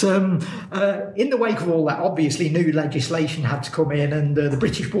 But in the wake of all that, obviously new legislation had to come in, and the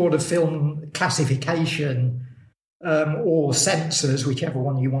British Board of Film Classification or censors, whichever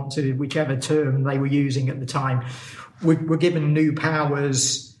term they were using at the time, were given new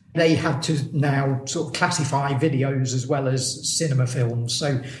powers. They had to now sort of classify videos as well as cinema films.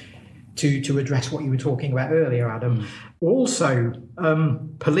 So to address what you were talking about earlier, Adam. Also,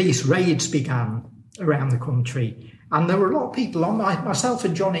 police raids began around the country. And there were a lot of people, myself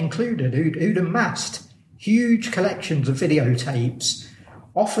and John included, who'd amassed huge collections of videotapes,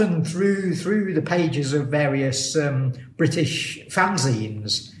 often through the pages of various British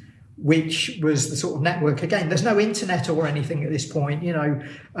fanzines, which was the sort of network. Again, there's no internet or anything at this point, you know.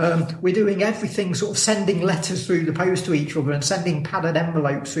 We're doing everything, sort of sending letters through the post to each other and sending padded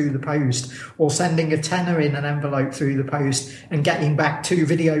envelopes through the post, or sending a tenner in an envelope through the post and getting back 2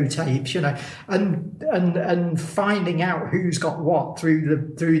 videotapes, you know, and finding out who's got what through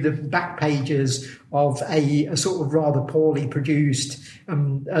the back pages of a sort of rather poorly produced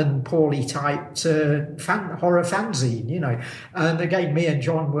and poorly typed horror fanzine, you know. And again, me and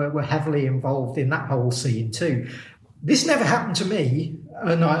John were heavily involved in that whole scene too. This never happened to me,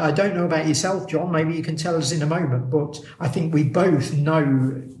 and I don't know about yourself, John. Maybe you can tell us in a moment, but I think we both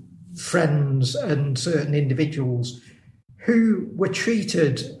know friends and certain individuals who were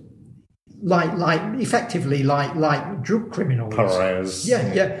treated effectively like drug criminals. Pariahs.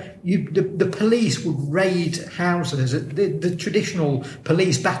 Yeah. The police would raid houses. The traditional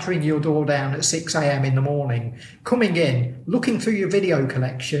police battering your door down at 6 a.m. in the morning, coming in, looking through your video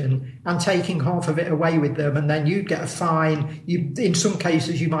collection and taking half of it away with them, and then you'd get a fine. In some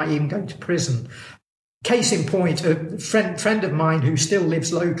cases, you might even go to prison. Case in point, a friend of mine who still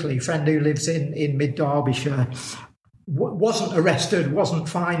lives locally, friend who lives in mid Derbyshire, wasn't arrested, wasn't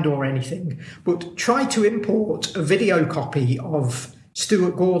fined or anything, but tried to import a video copy of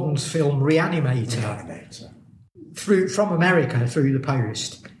Stuart Gordon's film Reanimator. From America through the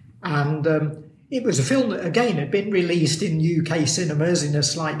post. And it was a film that, again, had been released in UK cinemas in a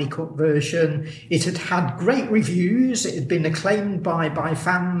slightly cut version. It had had great reviews. It had been acclaimed by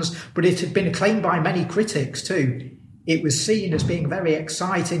fans, but it had been acclaimed by many critics too. It was seen as being a very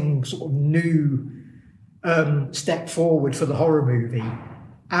exciting sort of new step forward for the horror movie.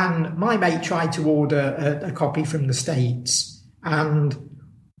 And my mate tried to order a copy from the States, and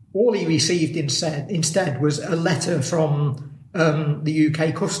all he received instead was a letter from the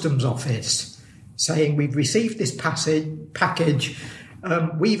UK Customs Office saying, we've received this package,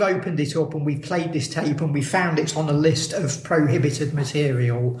 we've opened it up and we've played this tape and we found it's on a list of prohibited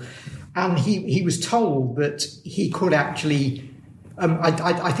material. And he was told that he could actually...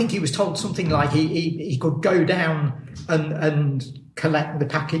 I think he was told something like he could go down and collect the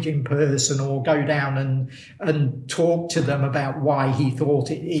package in person, or go down and talk to them about why he thought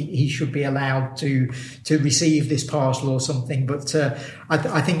he should be allowed to receive this parcel or something. But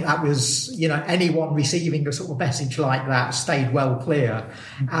I think that was, you know, anyone receiving a sort of message like that stayed well clear.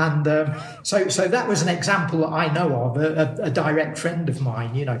 And so that was an example that I know of, a direct friend of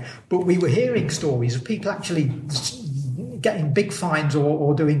mine, you know. But we were hearing stories of people actually getting big fines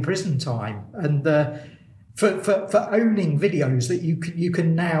or doing prison time, and for owning videos that you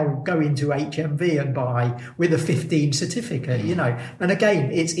can now go into HMV and buy with a 15 certificate, you know. And again,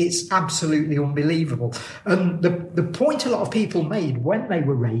 it's absolutely unbelievable. And the point a lot of people made when they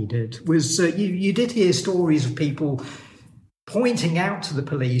were raided was you did hear stories of people pointing out to the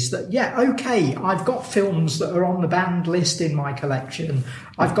police that, yeah, okay, I've got films that are on the banned list in my collection.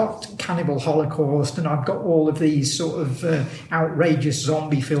 I've got Cannibal Holocaust, and I've got all of these sort of outrageous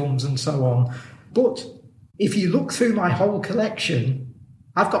zombie films and so on. But if you look through my whole collection,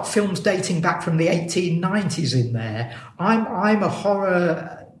 I've got films dating back from the 1890s in there. I'm a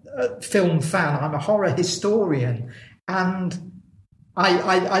horror film fan. I'm a horror historian. And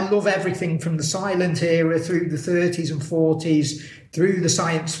I love everything from the silent era through the 30s and 40s, through the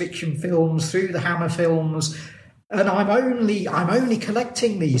science fiction films, through the Hammer films, and I'm only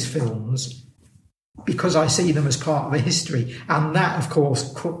collecting these films because I see them as part of a history, and that, of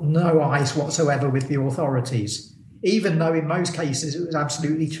course, cut no ice whatsoever with the authorities, even though in most cases it was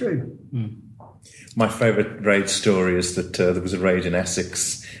absolutely true. My favourite raid story is that there was a raid in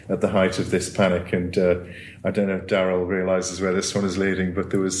Essex at the height of this panic, and I don't know if Daryl realises where this one is leading, but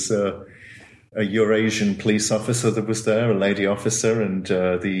there was a Eurasian police officer that was there, a lady officer, and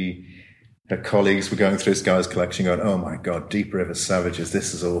the her colleagues were going through this guy's collection going, oh my God, Deep River Savages,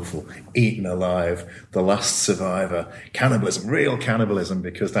 this is awful. Eaten Alive, The Last Survivor, cannibalism, real cannibalism,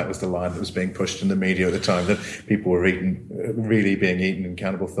 because that was the line that was being pushed in the media at the time, that people were really being eaten in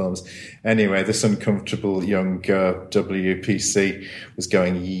cannibal films. Anyway, this uncomfortable young WPC was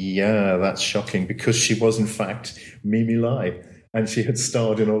going, yeah, that's shocking, because she was in fact Mimi Lai. And she had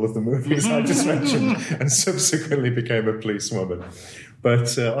starred in all of the movies I just mentioned and subsequently became a policewoman.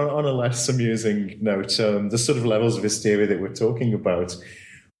 But on a less amusing note, the sort of levels of hysteria that we're talking about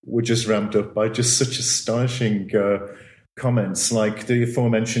were just ramped up by just such astonishing comments, like the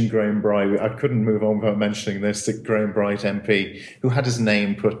aforementioned Graham Bright. I couldn't move on without mentioning this, that Graham Bright MP, who had his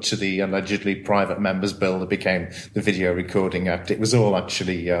name put to the allegedly private members bill that became the Video Recording Act. It was all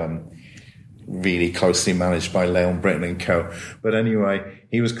actually really closely managed by Leon Britton and co. But anyway,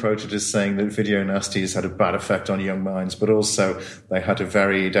 he was quoted as saying that video nasties had a bad effect on young minds, but also they had a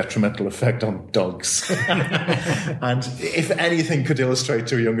very detrimental effect on dogs. And if anything could illustrate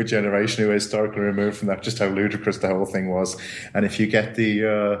to a younger generation who are historically removed from that just how ludicrous the whole thing was. And if you get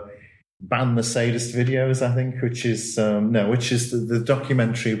the Ban the Sadist videos, I think, which is the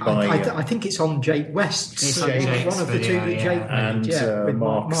documentary by... I think it's on Jake West's. It's on Jake's one of the two that Jake and with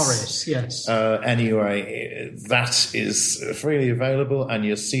Mark Mark's, Morris, yes. Anyway, that is freely available, and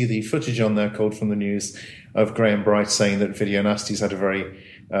you'll see the footage on there called From the News of Graham Bright saying that video nasties had a very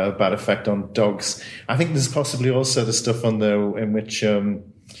bad effect on dogs. I think there's possibly also the stuff on there in which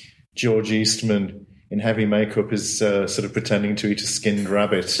George Eastman in heavy makeup is sort of pretending to eat a skinned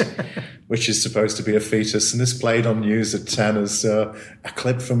rabbit, which is supposed to be a fetus, and this played on news at 10 as a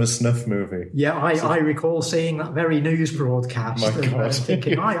clip from a snuff movie. Yeah, I recall seeing that very news broadcast. My God,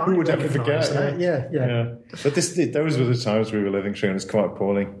 thinking, who would ever forget that? Yeah. But those were the times we were living through, and it's quite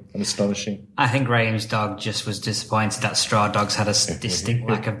appalling and astonishing. I think Graham's dog just was disappointed that Straw Dogs had a distinct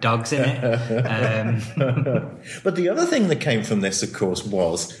lack of dogs in it. But the other thing that came from this, of course,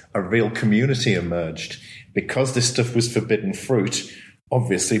 was a real community emerged. Because this stuff was forbidden fruit,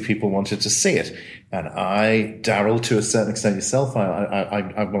 obviously people wanted to see it. And I, Daryl, to a certain extent yourself,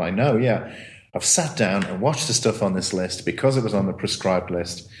 I know, yeah, I've sat down and watched the stuff on this list because it was on the prescribed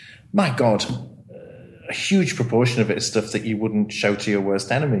list. My God, a huge proportion of it is stuff that you wouldn't show to your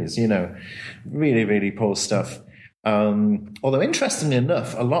worst enemies, you know. Really, really poor stuff. Although, interestingly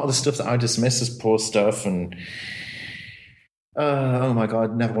enough, a lot of the stuff that I dismiss as poor stuff and oh my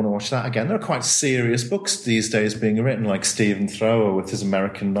God, never want to watch that again. There are quite serious books these days being written, like Stephen Thrower with his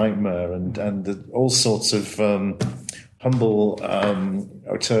American Nightmare, and all sorts of humble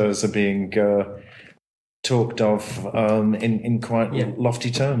auteurs are being talked of in quite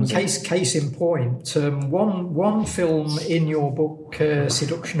lofty terms. Case in point, one film in your book,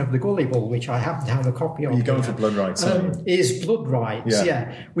 Seduction of the Gullible, which I happen to have a copy of. You're going for Blood Rights, is Blood Rights,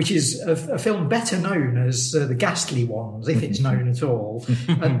 which is a film better known as The Ghastly Ones, if it's known at all.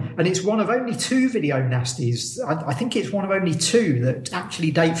 And it's one of only two video nasties. I think it's one of only two that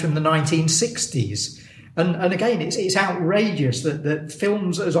actually date from the 1960s. And again, it's outrageous that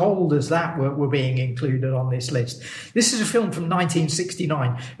films as old as that were being included on this list. This is a film from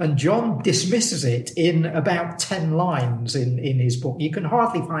 1969, and John dismisses it in about 10 lines in his book. You can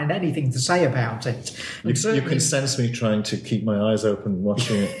hardly find anything to say about it. You can sense me trying to keep my eyes open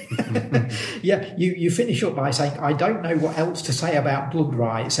watching it. Yeah, you finish up by saying, I don't know what else to say about Blood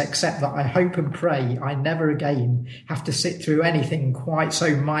Rights, except that I hope and pray I never again have to sit through anything quite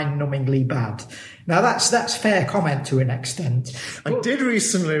so mind-numbingly bad. Now, that's fair comment to an extent. I did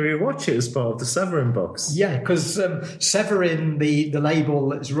recently rewatch it as part of the Severin box. Yeah, because Severin, the label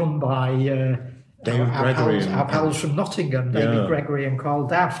that's run by David Gregory, our pals from Nottingham, David Gregory and Carl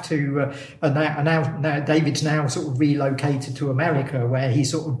Daft, who are now David's now sort of relocated to America, where he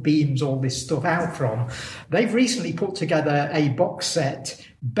sort of beams all this stuff out from. They've recently put together a box set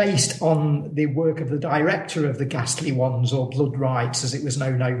based on the work of the director of The Ghastly Ones, or Blood Rights, as it was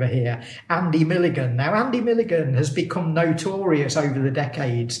known over here, Andy Milligan. Now, Andy Milligan has become notorious over the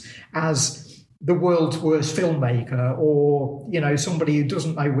decades as the world's worst filmmaker, or, you know, somebody who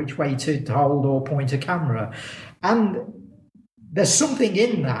doesn't know which way to hold or point a camera. And there's something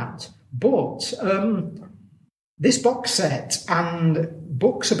in that, but this box set and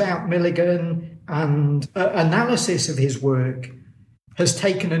books about Milligan and analysis of his work has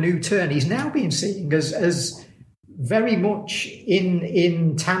taken a new turn. He's now been seen as very much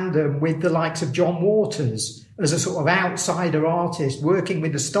in tandem with the likes of John Waters, as a sort of outsider artist, working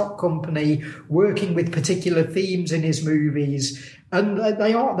with the stock company, working with particular themes in his movies. And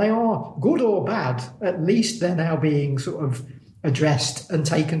they are good or bad. At least they're now being sort of addressed and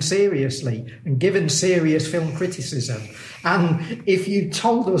taken seriously and given serious film criticism. And if you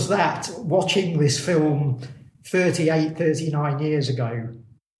told us that watching this film 38, 39 years ago,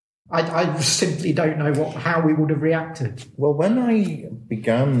 I simply don't know how we would have reacted. Well, when I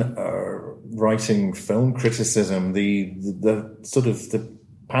began writing film criticism, the sort of the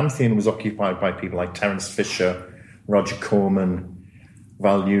pantheon was occupied by people like Terence Fisher, Roger Corman,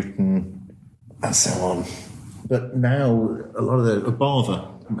 Val Newton, and so on. But now a lot of the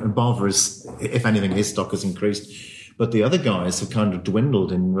Bava is, if anything, his stock has increased. But the other guys have kind of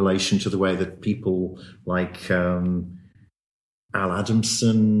dwindled in relation to the way that people like Al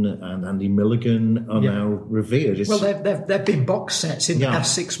Adamson and Andy Milligan are now revered. Well, there've been box sets in the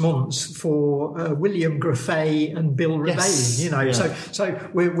past 6 months for William Greffet and Bill Rebane. So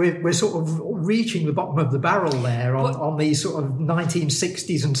we're sort of reaching the bottom of the barrel there on these sort of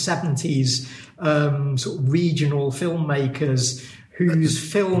 1960s and 70s sort of regional filmmakers whose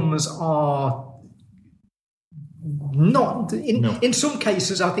films are not in some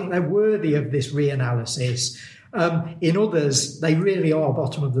cases. I think they're worthy of this reanalysis. In others, they really are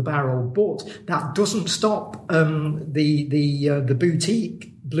bottom of the barrel, but that doesn't stop the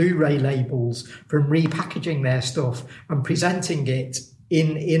boutique Blu-ray labels from repackaging their stuff and presenting it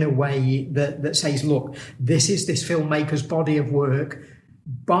in a way that says, look, this is this filmmaker's body of work.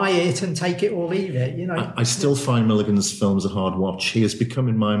 Buy it and take it or leave it. I still find Milligan's films a hard watch. He has become,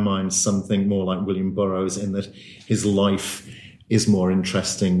 in my mind, something more like William Burroughs in that his life is more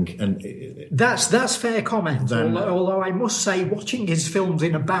interesting, and that's fair comment. Although I must say, watching his films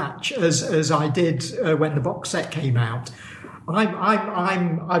in a batch, as I did when the box set came out,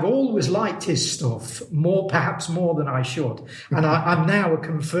 I've always liked his stuff perhaps more than I should, and I'm now a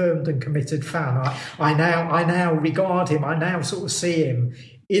confirmed and committed fan. I now regard him. I now sort of see him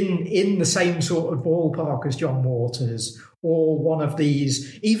in the same sort of ballpark as John Waters, or one of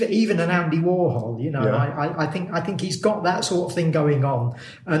these, even an Andy Warhol. I think he's got that sort of thing going on,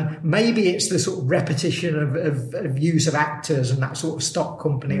 and maybe it's the sort of repetition of use of actors and that sort of stock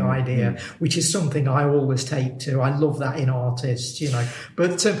company idea, which is something I always take to. I love that in artists,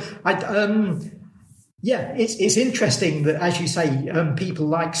 But it's interesting that, as you say, people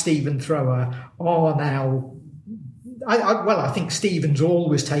like Stephen Thrower are now. I think Stephen's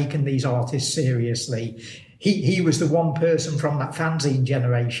always taken these artists seriously. He was the one person from that fanzine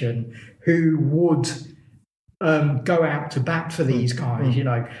generation who would go out to bat for these guys,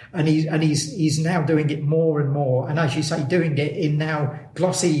 and he's now doing it more and more, and as you say, doing it in now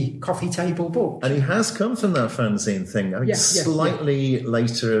glossy coffee table books. And he has come from that fanzine thing. I mean, slightly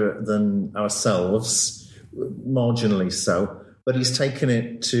later than ourselves, marginally so. But he's taken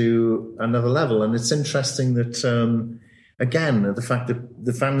it to another level. And it's interesting that, again, the fact that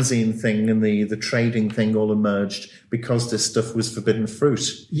the fanzine thing and the trading thing all emerged because this stuff was forbidden fruit.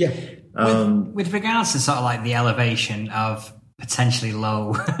 Yeah. With regards to sort of like the elevation of potentially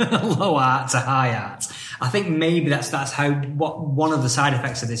low art to high art, I think maybe that's how one of the side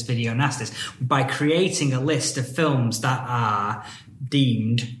effects of this video nasties, by creating a list of films that are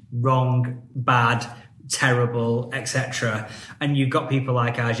deemed wrong, bad, terrible, etc., and you've got people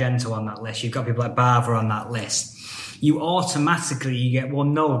like Argento on that list, you've got people like Bava on that list, you automatically get, well,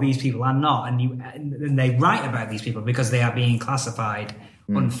 no, these people are not, and they write about these people because they are being classified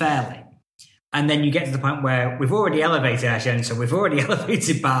unfairly. And then you get to the point where we've already elevated Argento, we've already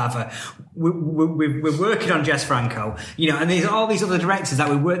elevated Bava, we're working on Jess Franco, and there's all these other directors that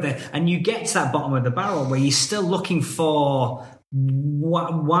we work there, and you get to that bottom of the barrel where you're still looking for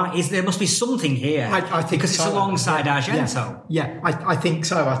what is there must be something here. I think because it's alongside Argento. I think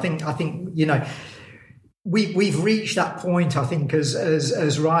so. I think we've reached that point, I think,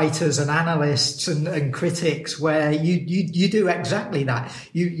 as writers and analysts and critics, where you do exactly that.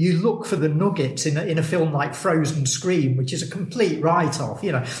 You look for the nuggets in a film like Frozen Scream, which is a complete write-off.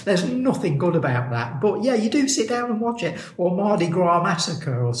 There's nothing good about that. But you do sit down and watch it, or Mardi Gras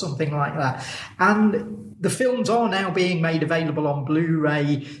Massacre or something like that. And the films are now being made available on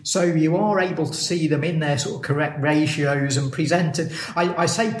Blu-ray, so you are able to see them in their sort of correct ratios and presented. I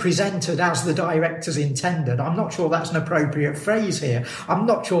say presented as the directors intended. I'm not sure that's an appropriate phrase here. I'm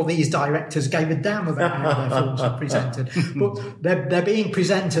not sure these directors gave a damn about how their films are presented, but they're being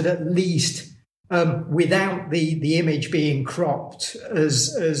presented at least without the image being cropped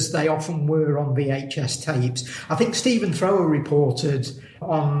as they often were on VHS tapes. I think Stephen Thrower reported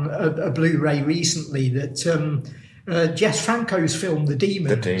on a Blu-ray recently that Jess Franco's film The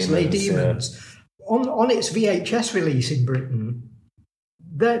Demons, Les Demons, on its VHS release in Britain,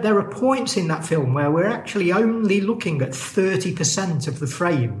 there are points in that film where we're actually only looking at 30% of the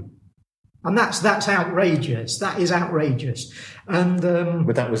frame. And that's outrageous. That is outrageous. And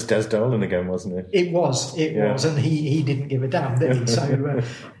but that was Des Dolan again, wasn't it? It was, and he didn't give a damn, did he?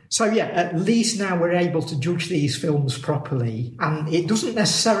 So yeah, at least now we're able to judge these films properly, and it doesn't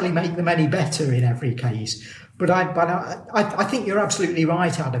necessarily make them any better in every case. But I think you're absolutely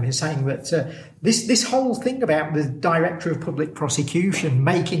right, Adam, in saying that this whole thing about the Director of Public Prosecution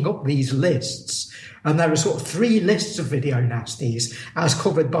making up these lists, and there are sort of 3 lists of video nasties as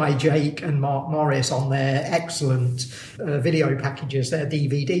covered by Jake and Mark Morris on their excellent video packages, their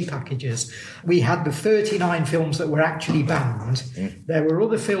DVD packages. We had the 39 films that were actually banned. There were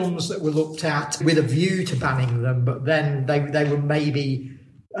other films that were looked at with a view to banning them, but then they were maybe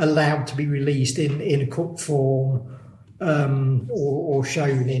allowed to be released in a cut form or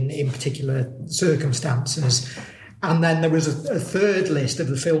shown in particular circumstances. And then there was a third list of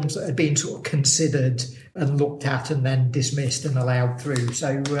the films that had been sort of considered and looked at and then dismissed and allowed through.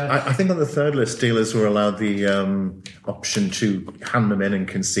 So I think on the third list, dealers were allowed the option to hand them in and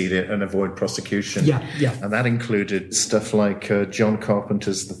concede it and avoid prosecution. Yeah. And that included stuff like John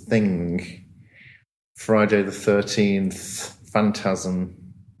Carpenter's The Thing, Friday the 13th, Phantasm,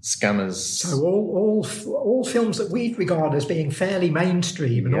 Scanners. So all films that we'd regard as being fairly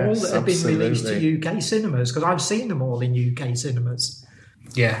mainstream and all that have been released to UK cinemas, because I've seen them all in UK cinemas.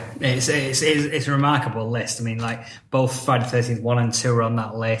 Yeah, it's a remarkable list. I mean, like both Friday the 13th 1 and 2 are on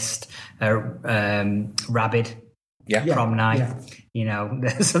that list. Rabid, Prom Night. You know,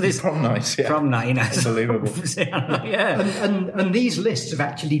 so this Prom Night, Prom Night, you know, unbelievable. And these lists have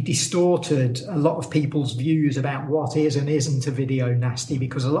actually distorted a lot of people's views about what is and isn't a video nasty,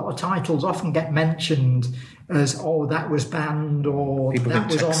 because a lot of titles often get mentioned as, oh, that was banned, or People that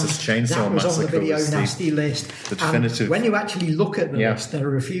was on the video nasty list. The definitive. And when you actually look at the list, there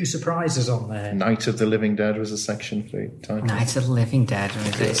are a few surprises on there. Night of the Living Dead was a Section 3 title. Night of the Living Dead.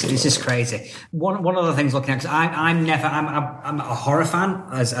 It's just crazy. One of the things looking at, because I'm a horror fan,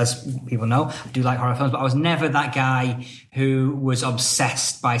 as people know. I do like horror films, but I was never that guy who was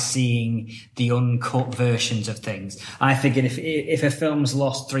obsessed by seeing the uncut versions of things. I figured if a film's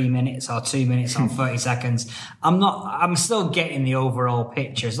lost 3 minutes or 2 minutes or 30 seconds, I'm still getting the overall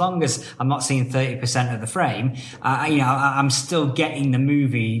picture. As long as I'm not seeing 30% of the frame, I'm still getting the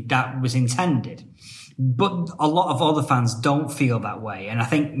movie that was intended. But a lot of other fans don't feel that way, and I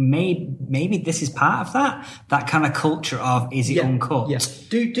think maybe this is part of that kind of culture of is it uncut? Yeah.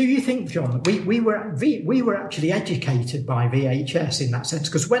 Do you think, John, we were actually educated by VHS in that sense?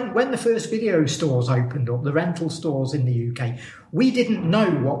 Because when the first video stores opened up, the rental stores in the UK, we didn't know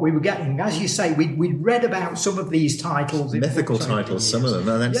what we were getting. As you say, we'd read about some of these titles, mythical titles, some of them,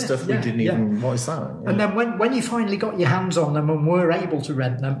 and then stuff we didn't even. What is that? Yeah. And then when you finally got your hands on them and were able to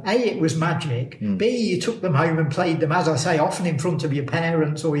rent them, A, it was magic. B, you took them home and played them, as I say, often in front of your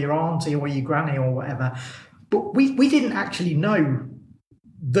parents or your auntie or your granny or whatever. But we didn't actually know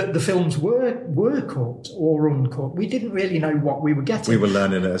that the films were cut or uncut. We didn't really know what we were getting. We were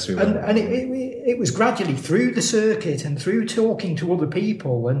learning it as we went. And it was gradually through the circuit and through talking to other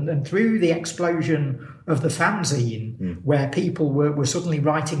people and through the explosion of the fanzine, where people were suddenly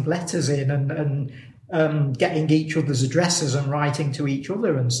writing letters in and getting each other's addresses and writing to each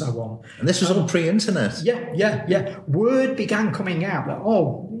other and so on. And this was all pre-internet. Yeah. Word began coming out that,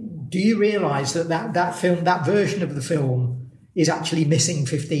 do you realise that film, that version of the film, is actually missing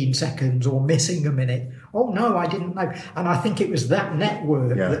 15 seconds or missing a minute? Oh, no, I didn't know. And I think it was that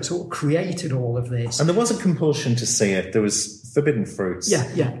network that sort of created all of this. And there was a compulsion to see it. There was forbidden fruits.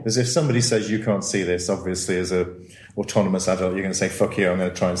 Yeah. As if somebody says you can't see this, obviously as a autonomous adult, you're going to say, fuck you, I'm going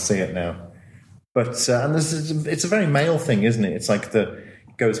to try and see it now. But and it's a very male thing, isn't it? It's like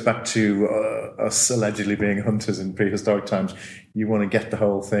goes back to us allegedly being hunters in prehistoric times. You want to get the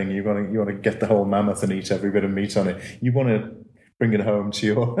whole thing. You want to get the whole mammoth and eat every bit of meat on it. You want to bring it home to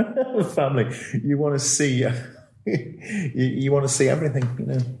your family. You want to see. You want to see everything. You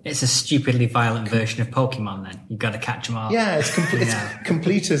know, it's a stupidly violent version of Pokemon. Then you've got to catch them all. Yeah, it's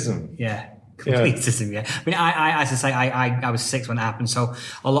completism. Yeah. Completism, yeah. I mean, I as I say, I was 6 when it happened, so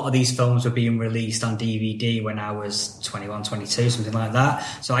a lot of these films were being released on DVD when I was 21, 22, something like that.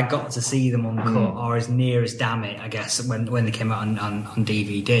 So I got to see them uncut, or as near as damn it, I guess, when they came out on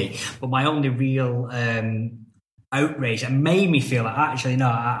DVD. But my only real outrage that made me feel like, actually, no,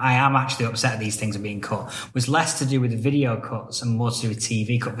 I am actually upset these things are being cut, was less to do with the video cuts and more to do with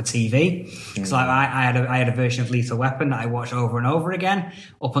TV, cut for TV. Because like, I had a version of Lethal Weapon that I watched over and over again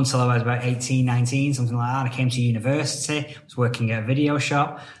up until I was about 18, 19, something like that. I came to university, was working at a video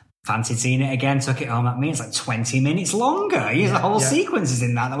shop. fancied seeing it again, took it home. That means like 20 minutes longer. The whole sequences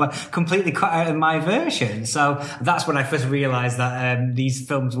in that were completely cut out of my version. So that's when I first realised that these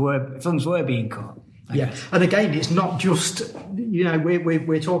films were being cut. Yeah, and again, it's not just,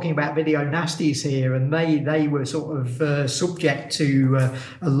 we're talking about video nasties here, and they were sort of subject to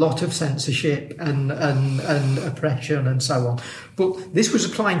a lot of censorship and oppression and so on. But this was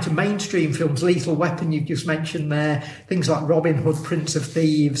applying to mainstream films. Lethal Weapon, you've just mentioned there, things like Robin Hood, Prince of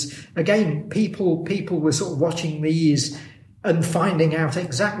Thieves. Again, people were sort of watching these and finding out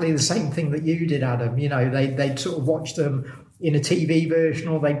exactly the same thing that you did, Adam. They'd sort of watch them in a TV version,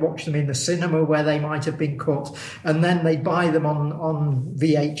 or they'd watch them in the cinema where they might have been cut, and then they'd buy them on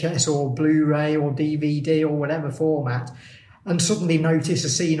VHS or Blu-ray or DVD or whatever format, and suddenly notice a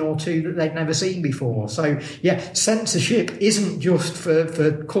scene or two that they'd never seen before. So, censorship isn't just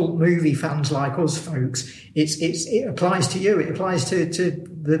for cult movie fans like us folks. It applies to you. It applies to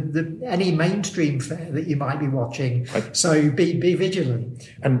the any mainstream fare that you might be watching. So be vigilant.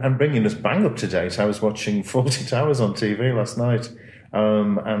 And bringing us bang up to date, I was watching Fawlty Towers on TV last night,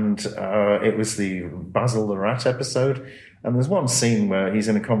 and it was the Basil the Rat episode. And there's one scene where he's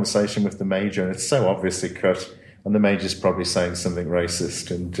in a conversation with the Major, and it's so obviously cut. And the Major's probably saying something racist,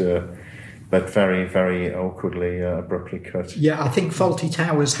 but very, very awkwardly, abruptly cut. Yeah, I think Fawlty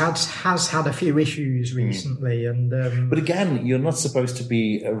Towers has had a few issues recently, and but again, you're not supposed to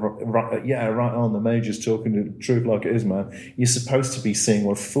be right on. The Major's talking the truth like it is, man. You're supposed to be seeing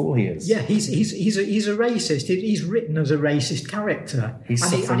what a fool he is. Yeah, he's a racist. He's written as a racist character, he's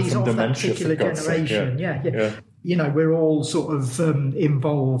and he's from of that dementia, particular generation. Yeah. We're all sort of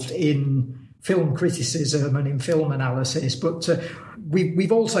involved in film criticism and in film analysis, but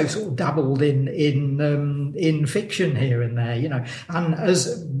we've also sort of dabbled in fiction here and there, and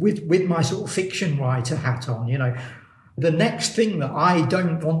as with my sort of fiction writer hat on, the next thing that I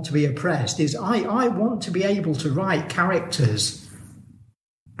don't want to be oppressed is I want to be able to write characters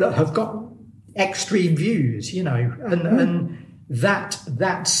that have got extreme views, and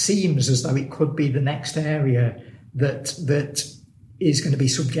that seems as though it could be the next area that is going to be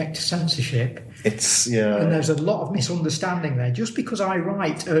subject to censorship. And there's a lot of misunderstanding there. Just because I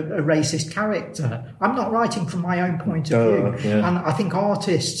write a racist character, I'm not writing from my own point of view. And I think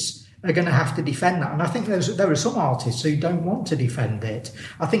artists are going to have to defend that. And I think there are some artists who don't want to defend it.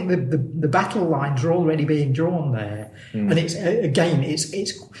 I think the battle lines are already being drawn there. And it's in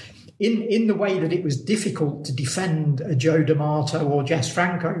the way that it was difficult to defend a Joe D'Amato or Jess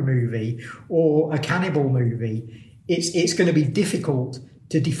Franco movie or a cannibal movie. It's going to be difficult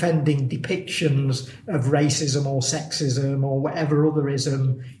to defending depictions of racism or sexism or whatever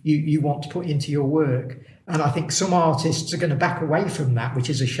otherism you want to put into your work. And I think some artists are going to back away from that, which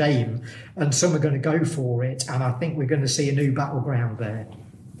is a shame, and some are going to go for it. And I think we're going to see a new battleground there.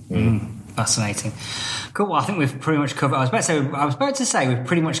 Fascinating. Cool. Well, I think we've pretty much covered. I was about to say we've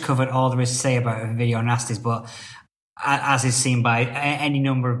pretty much covered all there is to say about video nasties, but as is seen by any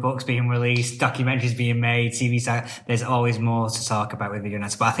number of books being released, documentaries being made, TV stars, there's always more to talk about with video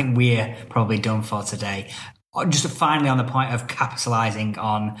nasties. But I think we're probably done for today. Just finally on the point of capitalising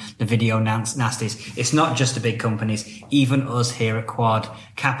on the video nasties, it's not just the big companies. Even us here at Quad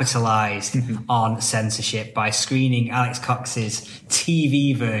capitalised on censorship by screening Alex Cox's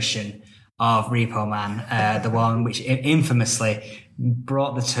TV version of Repo Man, the one which infamously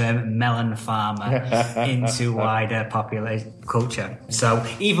brought the term melon farmer into wider popular culture. So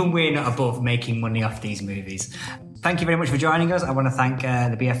even we're not above making money off these movies. Thank you very much for joining us. I want to thank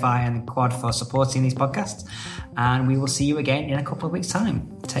the BFI and the Quad for supporting these podcasts. And we will see you again in a couple of weeks'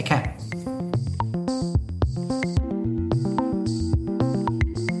 time. Take care.